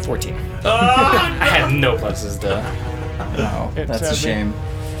 Hey. 14. I had no pluses though. Oh, It's that's a me. shame.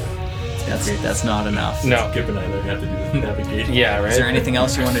 That's not enough. No. Skip and I learned how to do the navigation. Yeah, right. Is there anything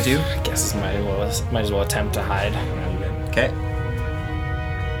else you want to do? I guess might as well attempt to hide. Okay.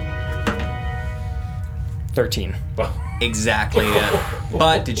 13. Well, Exactly it.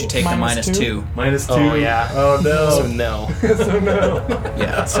 But did you take the Minus -2? two? -2. Oh, yeah. Oh no. So no. So no.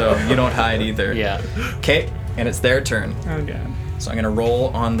 Yeah, so you don't hide either. Yeah. Okay, and it's their turn. Oh god. So I'm gonna roll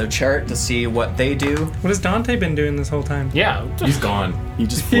on the chart to see what they do. What has Dante been doing this whole time? Yeah. He's gone. He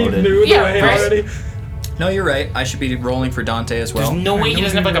just He floated. knew the Yeah, way right. already. No, you're right. I should be rolling for Dante as well. There's no way I he know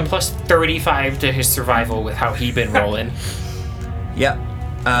doesn't have you like a plus 35 to his survival with how he been rolling. Yeah.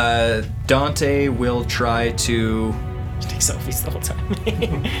 Dante will try to. Take selfies the whole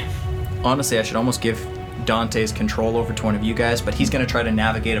time. Honestly, I should almost give Dante's control over to one of you guys, but he's gonna try to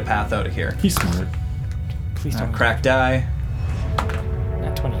navigate a path out of here. He's smart. Please don't. Crack die.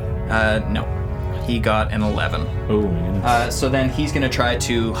 Not 20. No. He got an 11. Oh my goodness. So then he's gonna try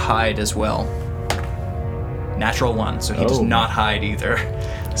to hide as well. Natural 1, so he does Oh. not hide either.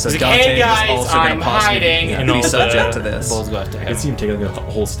 So He's like, Dante hey guys, is also I'm gonna possibly hiding. be, And be all subject the to this. bulls go after I can see him. him taking like a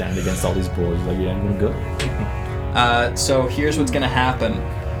whole stand against all these bulls. He's like, yeah, I'm gonna go. So here's what's gonna happen.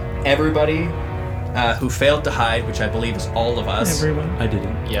 Everybody who failed to hide, which I believe is all of us, Everyone. I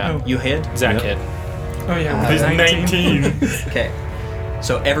didn't. Yeah. Oh. you hid? Zach Yep. hit. Oh yeah. He's 19. Okay.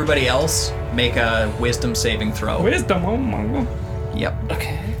 So everybody else make a wisdom saving throw. Wisdom. Oh my god. Yep.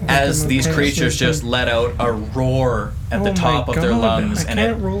 Okay. As Wisdom, these okay, creatures wisdom. just let out a roar at the Oh top my of their God, lungs, I and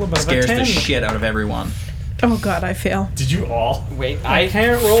can't roll it above a scares the 10. shit out of everyone. Oh god, I fail. Did you all? Wait, I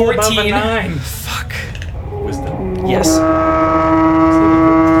can't roll 14. above a 9. Fuck. Wisdom. Yes.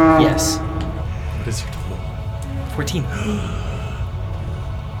 Yes. What is your total? 14.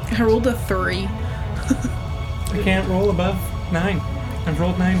 I rolled a 3. I can't roll above 9. I've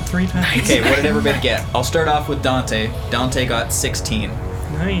rolled 9 3 times. Okay, what did everybody get? I'll start off with Dante. Dante got 16.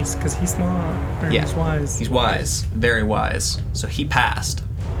 Nice, because he's smart. Or Yeah. he's wise. He's wise, very wise. So he passed.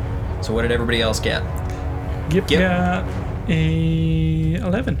 So what did everybody else get? Gip Gip. got a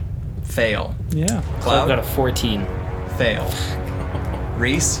 11. Fail. Yeah. I've Cloud? got a 14. Fail.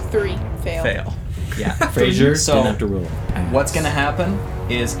 Reese? 3. Fail. Fail. Yeah. Fraser So- didn't have to roll. What's gonna happen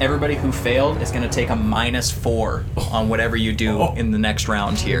is everybody who failed is gonna take a -4 on whatever you do in the next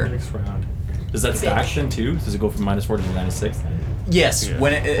round here. Next round. Does that stack then too? Does it go from -4 to -6? Yes,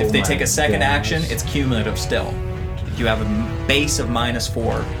 when if Oh they my take a second gosh. action, it's cumulative still. You have a base of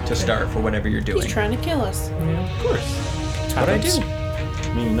 -4 to start for whatever you're doing. He's trying to kill us. Of course. That's what I do.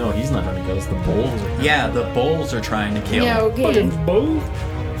 I mean, no, he's not trying to kill us. The bulls. Yeah, the bulls are trying to kill. Yeah, okay. Both.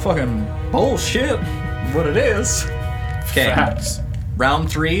 Fucking bullshit. What it is. Okay. Facts. Round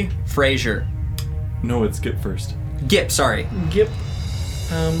 3, Frazier. No, it's Gip first. Gip, sorry. Gip.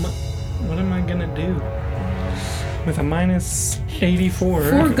 What am I gonna do? With a -84.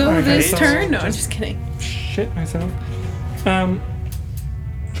 Forgo I this guess turn? No, I'll I'm just kidding. shit myself.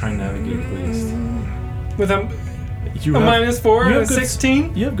 Try and navigate, please. With a You -4 you and a have good-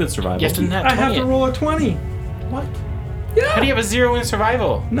 16? You have good survival. You have to not I have 20 to it. roll a 20. What? How do you have a 0 in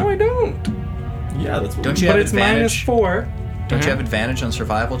survival? No, I don't. Yeah, that's what. Don't you But have it's advantage? -4. Don't you have advantage on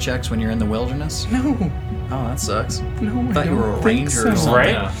survival checks when you're in the wilderness? No. Oh, that sucks. No, I thought you don't were a think ranger so. or something. Right?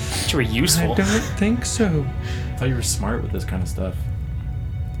 Yeah. You were I useful. don't think so. I thought you were smart with this kind of stuff.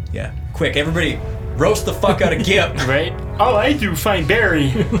 Yeah. Quick, everybody, roast the fuck out of Gip. Right? All I do find berry.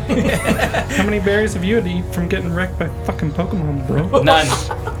 How many berries have you had to eat from getting wrecked by fucking Pokemon, bro? None.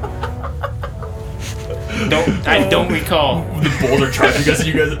 I don't recall. The bulls are charging us.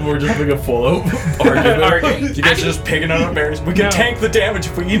 You guys were just making a full out argument. You guys are just picking on our berries. We can No. tank the damage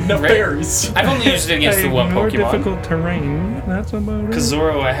if we eat enough Right. berries. I've only used it against the one More Pokemon. difficult terrain. That's about it. Because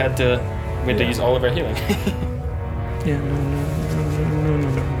Zoro, we had to use all of our healing. Yeah,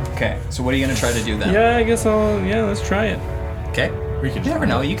 no. Okay, so what are you gonna try to do then? Yeah, I guess let's try it. Okay. We can You never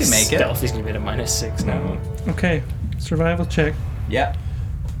know, you can make it. Stealth is gonna be at a -6 now. No. Okay, survival check. Yeah.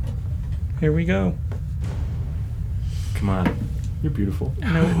 Here we go. Come on. You're beautiful.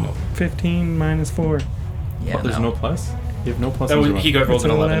 No, 15 -4. Yeah. There's no plus? You have no plus. in Oh, survival. he got rolled It's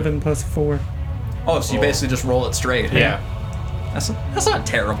an an 11. 11 plus 4. Oh, so you basically just roll it straight. Yeah. That's not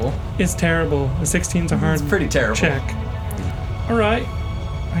terrible. It's terrible. The 16's a hard It's pretty terrible. check. Alright.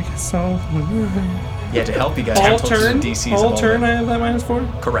 I guess I'll... Yeah, to help you guys. I all told you the turn? DCs All of turn I that. have that -4?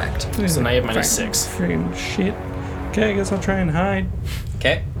 Correct. So now you have -6. Friggin' shit. Okay, I guess I'll try and hide.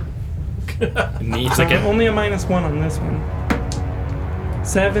 Okay. Needs like a Only a -1 on this one.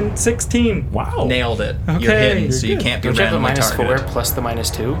 16. Wow. Nailed it. You're Okay. hidden, so you You're can't be Don't you have the randomly -4 targeted. plus the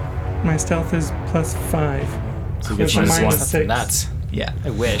 -2? My stealth is plus 5. So you That's get a minus minus one. That's six. nuts. Yeah. I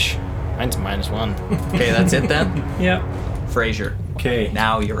wish. Mine's -1. Okay, that's it then. Yep. Frazier. Okay.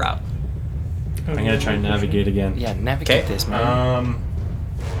 Now you're up. I'm gonna try and navigate again. Yeah, navigate Okay. this, man.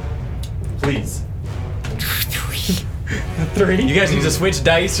 Please. 3. You guys need to switch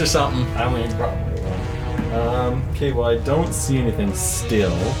dice or something. I only brought one. Okay, well I don't see anything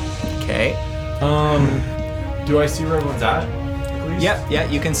still. Okay. Do I see where everyone's at? at least? Yeah,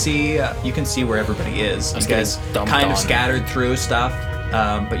 you can see where everybody is. You Just guys getting dumped kind of on. scattered through stuff,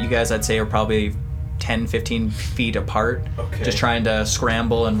 but you guys, I'd say, are probably 10, 15 feet apart. Okay. Just trying to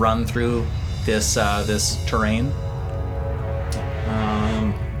scramble and run through this terrain.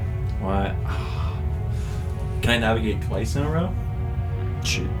 What? Can I navigate twice in a row?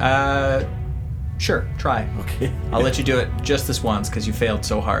 Sure, try. Okay. I'll let you do it just this once because you failed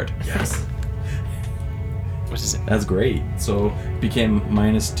so hard. Yes. What is it? That's great. So became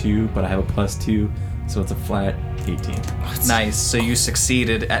 -2, but I have a +2, so it's a flat 18. Nice. So you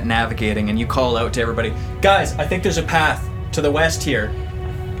succeeded at navigating, and you call out to everybody, guys, I think there's a path to the west here.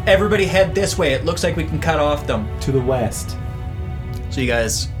 Everybody head this way. It looks like we can cut off them. To the west. So you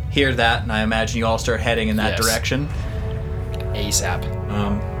guys hear that, and I imagine you all start heading in that Yes. direction. ASAP.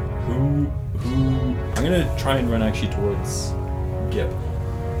 Who? I'm gonna try and run actually towards Gip.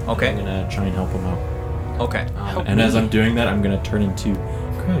 I'm Okay. gonna try and help him out. Okay. And as I'm doing that, I'm gonna turn into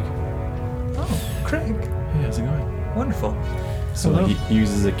Craig. Oh, Craig. Hey, how's it going? Wonderful. So Hello. he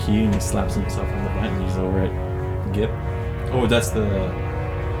uses a key and he slaps himself on the butt and he's over at Gip. Oh, that's the.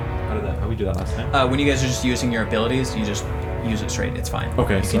 How we do that last time? When you guys are just using your abilities, you just use it straight. It's fine.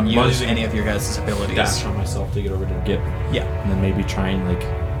 Okay, You so can I'm use using any of your guys' abilities. Dash on myself to get over to Gip, Yeah. and then maybe try and like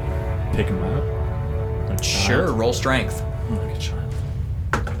pick him up. Like a Sure. child. Roll strength. Like a child.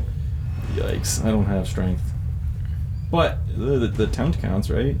 Yikes! I don't have strength. But the count counts,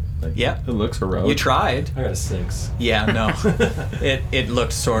 right? Like, Yeah. It looks heroic. You tried. I got a 6. Yeah. No. it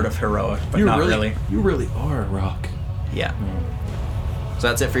looked sort of heroic, but You not really. You really are a rock. Yeah. So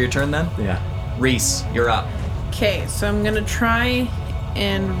that's it for your turn then. Yeah. Reese, you're up. Okay, so I'm gonna try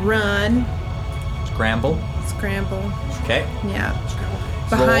and run, Scramble. scramble. Okay. Yeah,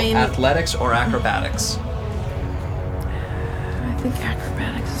 Roll behind. athletics or acrobatics. I think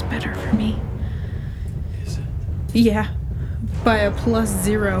acrobatics is better for me. Is it? Yeah, by a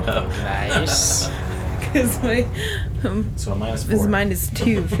 +0 Nice. because my So a -4. is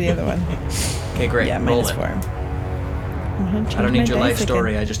 -2 for the other one. Okay, great. Yeah, roll -4. it. I don't need your life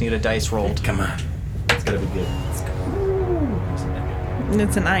story. I just need a dice rolled. Come on. It's gotta be good.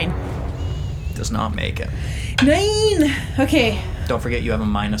 It's a 9. Does not make it. 9. Okay, Don't forget you have a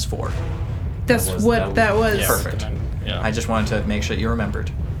 -4. that's That was- what that was. Yeah, Perfect. Yeah. I just wanted to make sure you remembered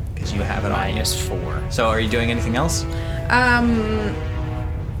because you have it on you. -4. So are you doing anything else?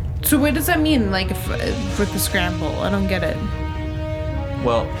 So what does that mean? Like if, with the scramble, I don't get it.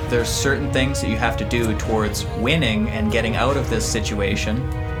 Well, there's certain things that you have to do towards winning and getting out of this situation,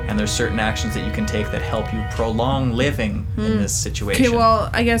 and there's certain actions that you can take that help you prolong living in this situation. Okay, well,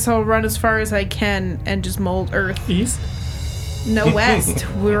 I guess I'll run as far as I can and just mold Earth. East? No, west.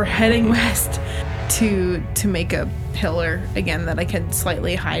 We're heading west to make a pillar again that I can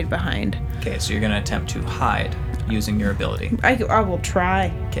slightly hide behind. Okay, so you're going to attempt to hide using your ability. I will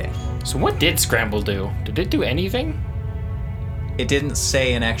try. Okay. So what did Scramble do? Did it do anything? It didn't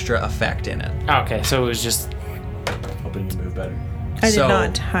say an extra effect in it. Oh, okay, so it was just Helping you move better. I did So-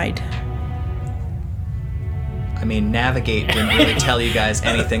 not hide. I mean, navigate didn't really tell you guys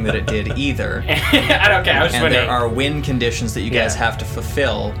anything that it did either. okay, I was just And wondering. there are win conditions that you guys Yeah. have to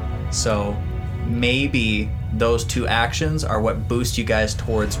fulfill. So maybe those two actions are what boost you guys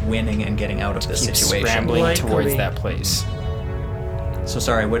towards winning and getting out of this Keep situation. scrambling Likely. towards that place. So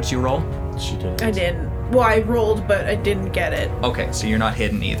sorry, what did you roll? She did. I didn't. Well, I rolled, but I didn't get it. Okay, so you're not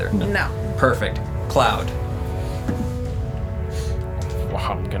hidden either. No. Perfect. Cloud. Well,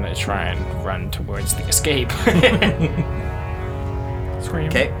 I'm gonna try and run towards the escape. Scream.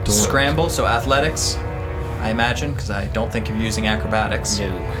 Okay, scramble, so athletics, I imagine, because I don't think you're using acrobatics. No.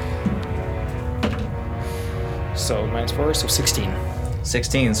 So -4, so 16.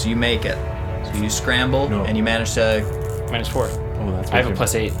 16, so you make it. So you scramble, No. and you manage to... -4. Oh, that's. I have a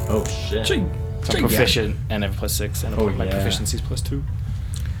what you're- +8. Oh shit. So I'm proficient, and I have a +6, and Oh, my yeah. proficiency's +2.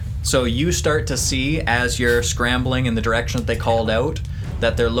 So you start to see, as you're scrambling in the direction that they called out,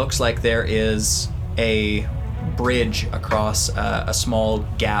 that there looks like there is a bridge across a small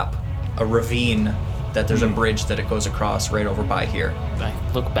gap, a ravine, that there's a bridge that it goes across right over by here. I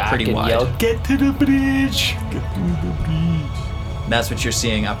look back Pretty and wide. yell, "Get to the bridge!" That's what you're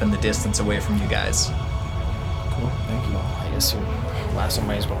seeing up in the distance away from you guys. Cool. Thank you. I guess last one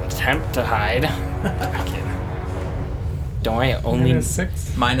might as well attempt to hide. Okay. Don't I only...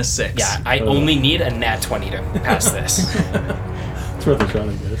 -6. -6. Yeah, I only need a nat 20 to pass this. It's worth a shot,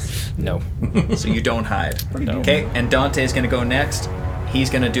 I guess. No. So you don't hide. No. Okay, and Dante's gonna go next. He's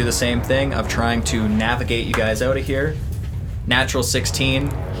gonna do the same thing of trying to navigate you guys out of here. Natural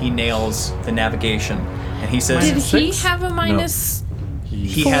 16, he nails the navigation. And he says Did he Six? have a minus?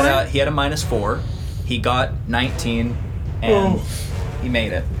 he Four? had a -4. He got 19. and he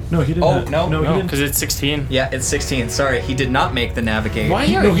made it. No, he didn't. Oh, no. he No, didn't. because it's 16. Yeah, it's 16. Sorry, he did not make the navigate. Why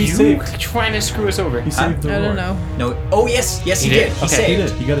are No, he you saved. trying to screw us over? He saved the I war. don't know. No. Oh, yes, he He did. did? He Okay. He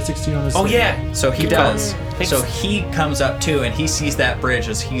saved. did. He got a 16 on his. Oh save. yeah. So he Keep does. going. Thanks. So he comes up too, and he sees that bridge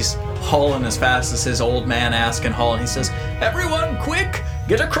as he's hauling as fast as his old man ass can haul, and he says, "Everyone, quick!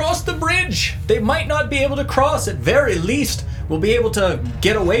 Get across the bridge! They might not be able to cross. At very least, we'll be able to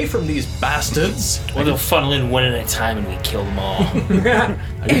get away from these bastards." Well, they'll funnel in one at a time and we kill them all.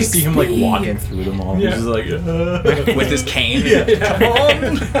 I just see him like walking through them all. Yeah. He's just like, With his cane. come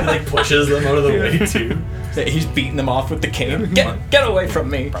on. He like pushes them out of the way too. He's beating them off with the cane. Get away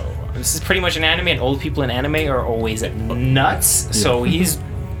from me. This is pretty much an anime, and old people in anime are always nuts. So he's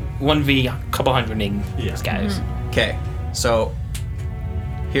 1v a couple hundreding these guys. Okay, so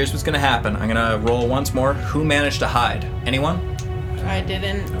here's what's gonna happen. I'm gonna roll once more. Who managed to hide? Anyone? I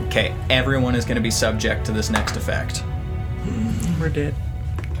didn't. Okay, everyone is gonna be subject to this next effect. We're dead.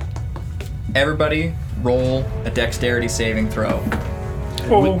 Everybody roll a dexterity saving throw.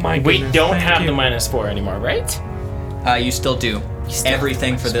 Oh my We goodness. don't Thank have you. the -4 anymore, right? You still do. still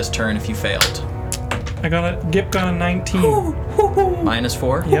Everything for this turn if you failed. Gip got a 19.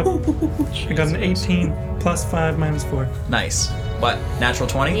 -4? Yep. I got an 18 plus 5 minus 4. Nice. What? Natural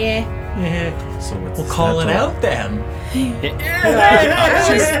 20? Yeah. Yeah. So what's We'll call it out then. She's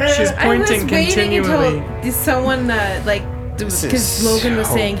I pointing was waiting continually. until someone This because is Logan was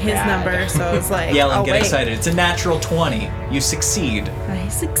so saying his bad. number, so I was like, Yell and oh, get wait. excited. It's a natural 20. You succeed. I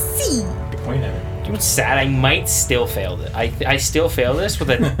succeed. Point at it. You know what's sad? I might still fail it. I still fail this with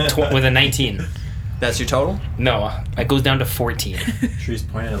a 19. That's your total? No, it goes down to 14. She's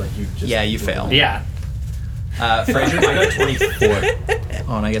pointing at it like you just. Yeah, you fail. Yeah. Fraser? I got 24.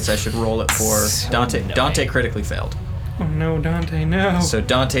 Oh, and I guess I should roll it for So Dante. annoying. Dante critically failed. Oh no, Dante, no. So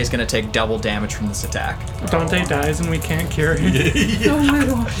Dante's going to take double damage from this attack. Dante dies and we can't cure him. Oh my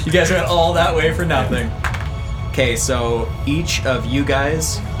gosh. You guys went all that way for nothing. Okay, so each of you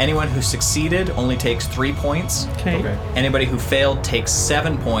guys, anyone who succeeded only takes 3 points. Okay. Anybody who failed takes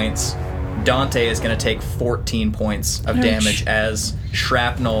 7 points. Dante is going to take 14 points of Ouch. damage as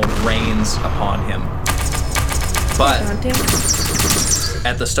shrapnel rains upon him. But Dante?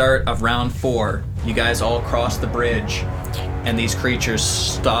 at the start of round 4, you guys all cross the bridge, and these creatures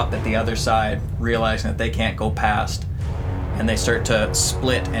stop at the other side, realizing that they can't go past. And they start to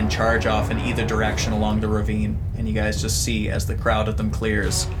split and charge off in either direction along the ravine. And you guys just see as the crowd of them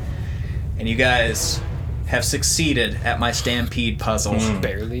clears. And you guys have succeeded at my stampede puzzle.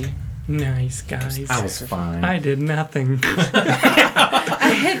 Barely. Nice, guys. I was fine. I did nothing.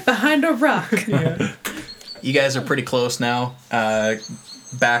 I hid behind a rock. Yeah. You guys are pretty close now.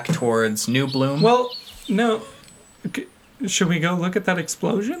 Back towards New Bloom. Well, no. Okay. Should we go look at that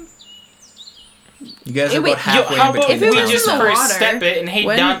explosion? You guys are wait, about halfway How in about between If the it we was towns just in now. the first water, step it and hey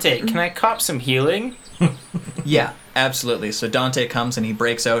when- Dante, can I cop some healing? Yeah, absolutely. So Dante comes and he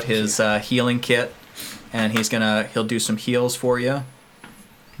breaks out his healing kit, and he'll do some heals for you.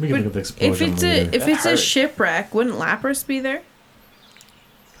 We can look at the explosion later. If it's a hurt. shipwreck, wouldn't Lapras be there?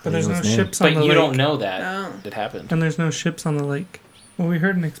 But there's no His name. ships on But the you lake. don't know that Oh. it happened. And there's no ships on the lake. Well, we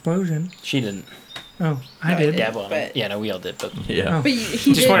heard an explosion. She didn't. Oh, I No, did. Yeah, well, But- yeah, no, we all did. But Yeah. But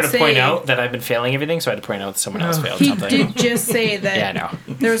he just did wanted to point say- out that I've been failing everything, so I had to point out that someone else Oh. failed He something. did just say that Yeah, I know.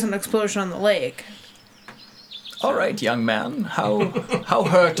 there was an explosion on the lake. All right, young man. How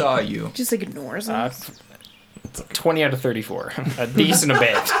hurt are you? Just ignores him. 20 out of 34. A decent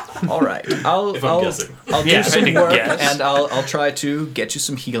bit. All right. I'll guessing. I'll do Yeah, some I can work, guess. and I'll try to get you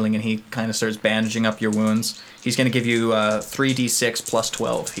some healing. And he kind of starts bandaging up your wounds. He's going to give you 3d6 plus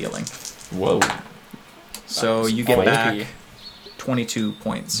 12 healing. Whoa. So you get funky. back 22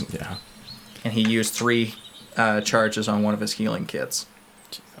 points. Yeah. And he used 3 charges on one of his healing kits.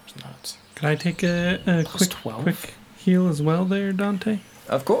 That was nuts. Could I take a Plus quick 12? quick heal as well there, Dante?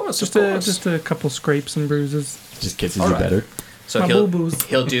 Of course, Just of a course. just a couple scrapes and bruises. Just gets All you right. better. So my he'll boo-boos.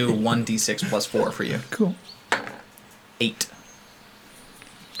 he'll do 1d6 plus 4 for you. Cool. 8.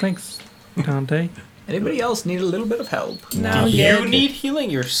 Thanks, Dante. Anybody else need a little bit of help? No, You yeah. need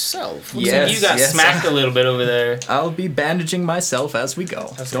healing yourself. Looks Yes, like you got yes. smacked a little bit over there. I'll be bandaging myself as we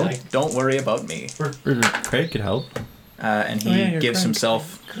go. That's Don't fine. don't worry about me. Craig could help. And he Oh, yeah, you're gives Craig.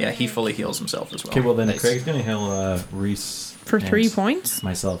 himself. Yeah, he fully heals himself as well. Okay, well then Nice. Craig's gonna heal Reese For and 3 points?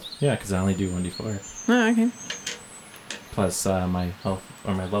 myself. Yeah, because I only do 1d4 Oh, okay. plus my health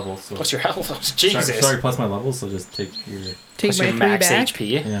or my levels. So. What's your health? Jesus. Sorry, plus my levels. So just take your Take What's my your 3 max back.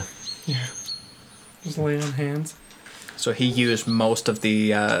 HP? yeah. Yeah. Just lay on hands. So he used most of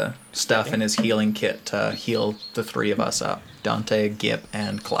the stuff in his healing kit to heal the 3 of us up: Dante, Gip,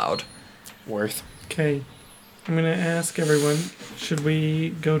 and Cloud. Worth. Okay. I'm going to ask everyone, should we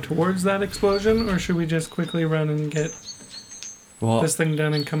go towards that explosion or should we just quickly run and get Well, this thing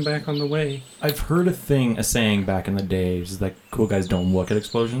done and come back on the way? I've heard a saying back in the day, is that cool guys don't look at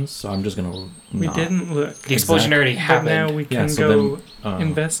explosions, so I'm just gonna. We not. didn't look. The explosion already But happened. now we Yeah, can so go then,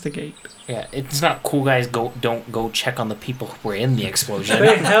 investigate. Yeah, it's not cool guys don't go check on the people who were in the explosion.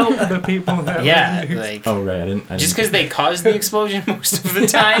 They help the people that Yeah, were there. like Oh right, I didn't. just because they caused the explosion most of the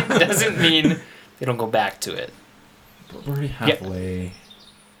time doesn't mean they don't go back to it. we're already halfway.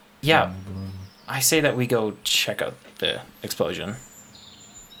 Yeah, I say that we go check out the explosion.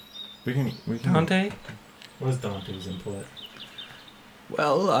 We can. Dante, What is Dante's input?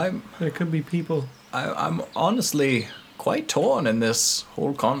 Well, there could be people. I'm honestly quite torn in this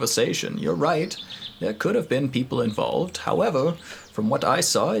whole conversation. You're right. There could have been people involved. However, from what I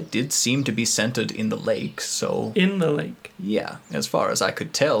saw, it did seem to be centered in the lake. So, In the lake. yeah, as far as I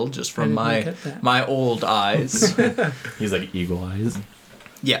could tell, just from didn't my look at that. my old eyes. He's like eagle eyes.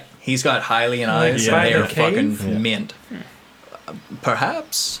 Yeah, he's got Hylian Like eyes, by and they're the cave? fucking Yeah. mint.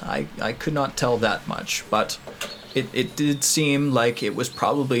 Perhaps I could not tell that much, but it did seem like it was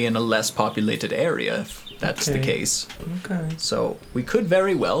probably in a less populated area, if that's the Okay. case. Okay. So we could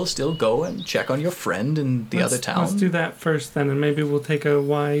very well still go and check on your friend in the other town. Let's do that first then, and maybe we'll take a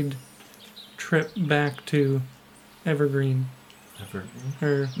wide trip back to Evergreen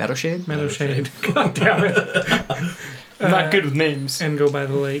or Meadowshade? Meadowshade. God damn it. I'm not good with names. And go by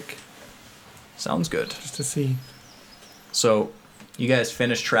the lake Sounds good. just to see. So you guys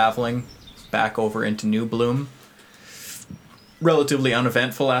finish traveling back over into New Bloom. Relatively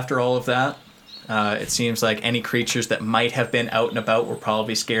uneventful after all of that. It seems like any creatures that might have been out and about were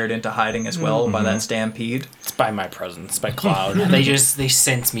probably scared into hiding as well by that stampede. It's by my presence, by Cloud. they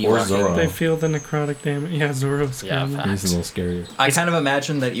sense me Or walking. Zoro. They feel the necrotic damage. Yeah, Zoro's Yeah, screaming. fact. He's a little scarier. I kind of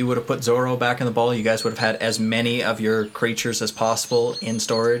imagine that you would have put Zoro back in the ball. You guys would have had as many of your creatures as possible in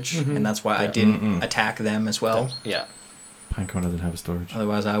storage, and that's why I didn't attack them as well. Yeah. Pinecone doesn't have a storage.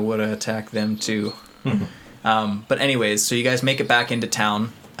 Otherwise, I would have attacked them too. But anyways, so you guys make it back into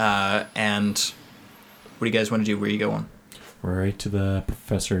town, and what do you guys want to do? Where are you going? We're right to the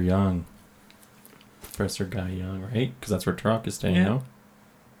Professor Young. Professor Guy Young, right? Because that's where Turok is staying Yeah. now.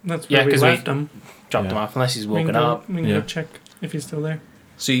 That's Yeah, where we 'cause we- left him. Dropped Yeah. him off unless he's We can woken go, up. we can Yeah. go check if he's still there.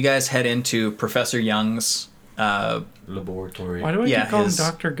 So you guys head into Professor Young's, Laboratory. Why do I Yeah, keep calling his-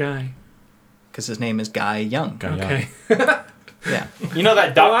 Dr. Guy? because his name is Guy Young. Guy Young. Okay. Yeah. You know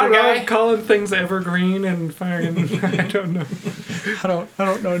that Well, doctor I'm guy? calling things evergreen and firing. I don't know. I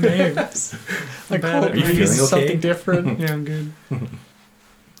don't know names. I call it Are you feeling okay? something different. Yeah, I'm good.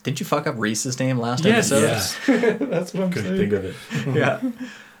 Didn't you fuck up Reese's name last Yes. episode? Yeah. That's what I'm Couldn't saying. think of it.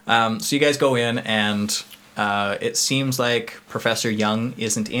 Yeah. So you guys go in, and it seems like Professor Young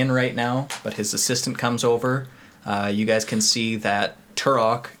isn't in right now, but his assistant comes over. You guys can see that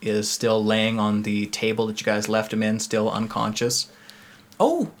Turok is still laying on the table that you guys left him in, still unconscious.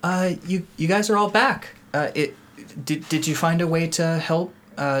 Oh, you guys are all back. Did you find a way to help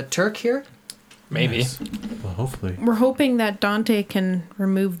Turk here? Maybe. Nice. Well, hopefully. We're hoping that Dante can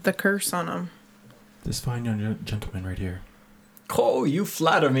remove the curse on him. This fine young gentleman right here. Oh, you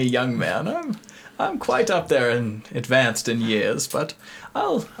flatter me, young man. I'm quite up there and advanced in years, but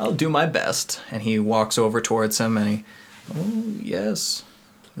I'll do my best. And he walks over towards him, and he, oh yes,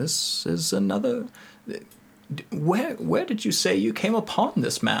 this is another. Where did you say you came upon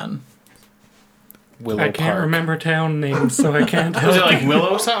this man? Willow I can't Park. remember town names, so I can't Was it help. like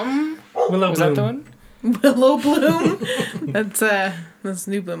Willow something? Willow Was that the Bloom. one? Willow Bloom. That's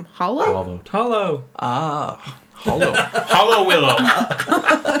New Bloom. Hollow. Although Hollow. Ah, Hollow. Hollow Willow.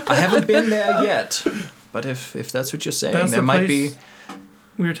 I haven't been there yet, but if that's what you're saying, That's there the might place be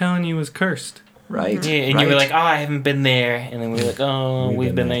we were telling you was cursed. right. Yeah, and right. you were like, oh, I haven't been there. And then we were like, oh, We've we've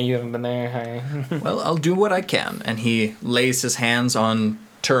been been there. there, you haven't been there. Hi. Well, I'll do what I can. And he lays his hands on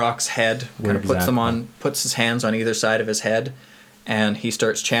Turok's head, Where kind of puts them exactly? on, puts his hands on either side of his head, and he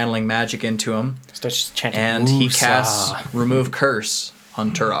starts channeling magic into him. Starts chanting, And he "Woosah." casts Remove Curse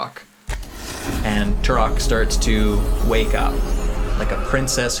on Turok. And Turok starts to wake up, like a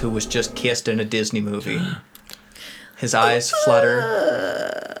princess who was just kissed in a Disney movie. His eyes flutter,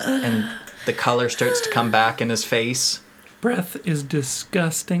 and the color starts to come back in his face. Breath is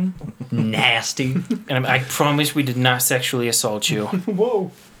disgusting. Nasty. And I promise we did not sexually assault you.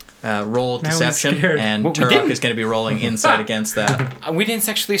 Whoa. Roll Now he's deception, scared. and Well, we Turok didn't. is going to be rolling insight against that. We didn't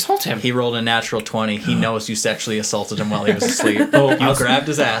sexually assault him. He rolled a natural 20. He knows you sexually assaulted him while he was asleep. Oh, You grabbed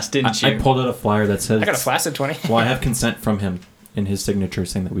his ass, didn't I you? pulled out a flyer that says. I got a flaccid 20. Well, I have consent from him in his signature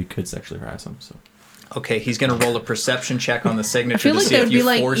saying that we could sexually harass him. So Okay, he's gonna roll a perception check on the I signature feel to like see that if would be you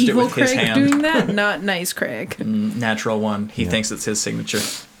like forged it evil with his Craig hand. doing that, not nice Craig. Natural 1. He Yeah. thinks it's his signature.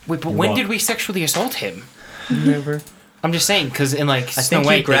 Wait, but You when walk- did we sexually assault him? Never. I'm just saying, because in like I Snow think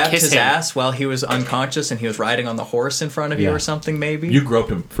White, he grabbed they kiss his him. ass while he was unconscious and he was riding on the horse in front of you Yeah. or something, maybe? You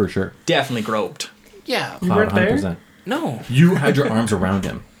groped him for sure. definitely groped. Yeah. You weren't there? 100%. No. You had your arms around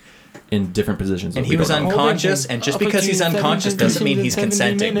him in different positions. And but he we was don't know. unconscious, and just because he's unconscious doesn't mean he's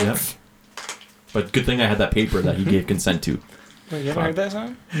consenting. Yep. But good thing I had that paper that he gave consent to. Wait, you ever heard that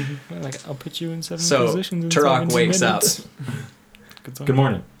song? Like, I'll put you in 7 So, positions. in Turok 17 wakes up. minutes. Good song. Good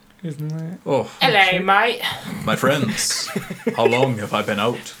morning. Isn't that? Oh, Hello, mate. my friends, how long have I been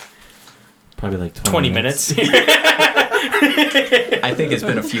out? Probably like 20 minutes. I think it's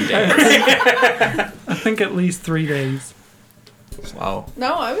been a few days. I think at least 3 days. Wow.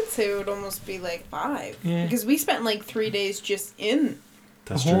 No, I would say it would almost be like 5. Yeah. Because we spent like 3 days just in.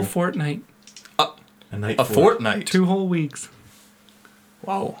 That's A whole true. fortnight. A night. A for- fortnight. 2 whole weeks.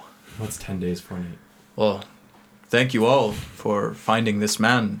 Wow. What's 10 days for a night? Well, thank you all for finding this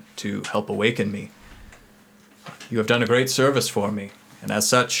man to help awaken me. You have done a great service for me, and as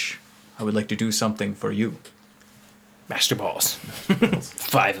such, I would like to do something for you. Master balls.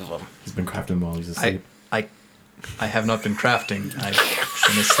 5 of them. He's been crafting while he's asleep. I have not been crafting. I've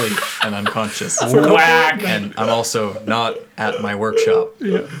been asleep and unconscious. Whack. And I'm also not at my workshop.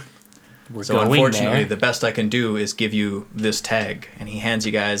 Yeah. We're So going unfortunately, there. the best I can do is give you this tag. And he hands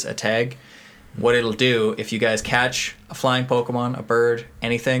you guys a tag. What it'll do, if you guys catch a flying Pokemon, a bird,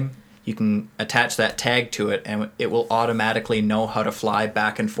 anything, you can attach that tag to it and it will automatically know how to fly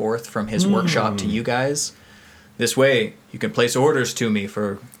back and forth from his workshop to you guys. This way, you can place orders to me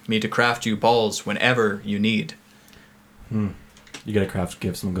for me to craft you balls whenever you need. You gotta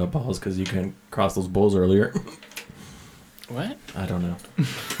give some good balls because you couldn't cross those bulls earlier. What? I don't know.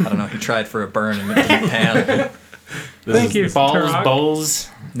 I don't know, he tried for a burn and it didn't pan. Thank you. Balls, Turok. bowls.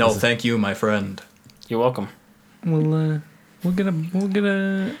 No, thank you, my friend. You're welcome. We'll get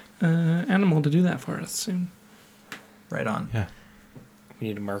a animal to do that for us soon. Right on. Yeah. We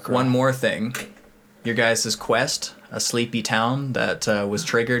need a marker. One more thing. Your guys' quest, a sleepy town that was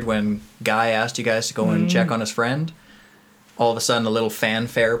triggered when Guy asked you guys to go and check on his friend. All of a sudden, a little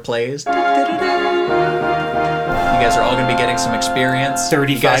fanfare plays. You guys are all going to be getting some experience. You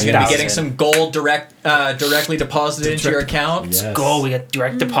guys are going to be getting 35,000. some gold directly deposited into your account. Yes. Go. We got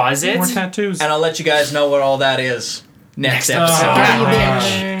direct deposit. More tattoos. And I'll let you guys know what all that is next episode. Got you,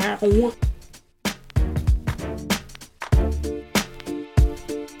 bitch. Oh.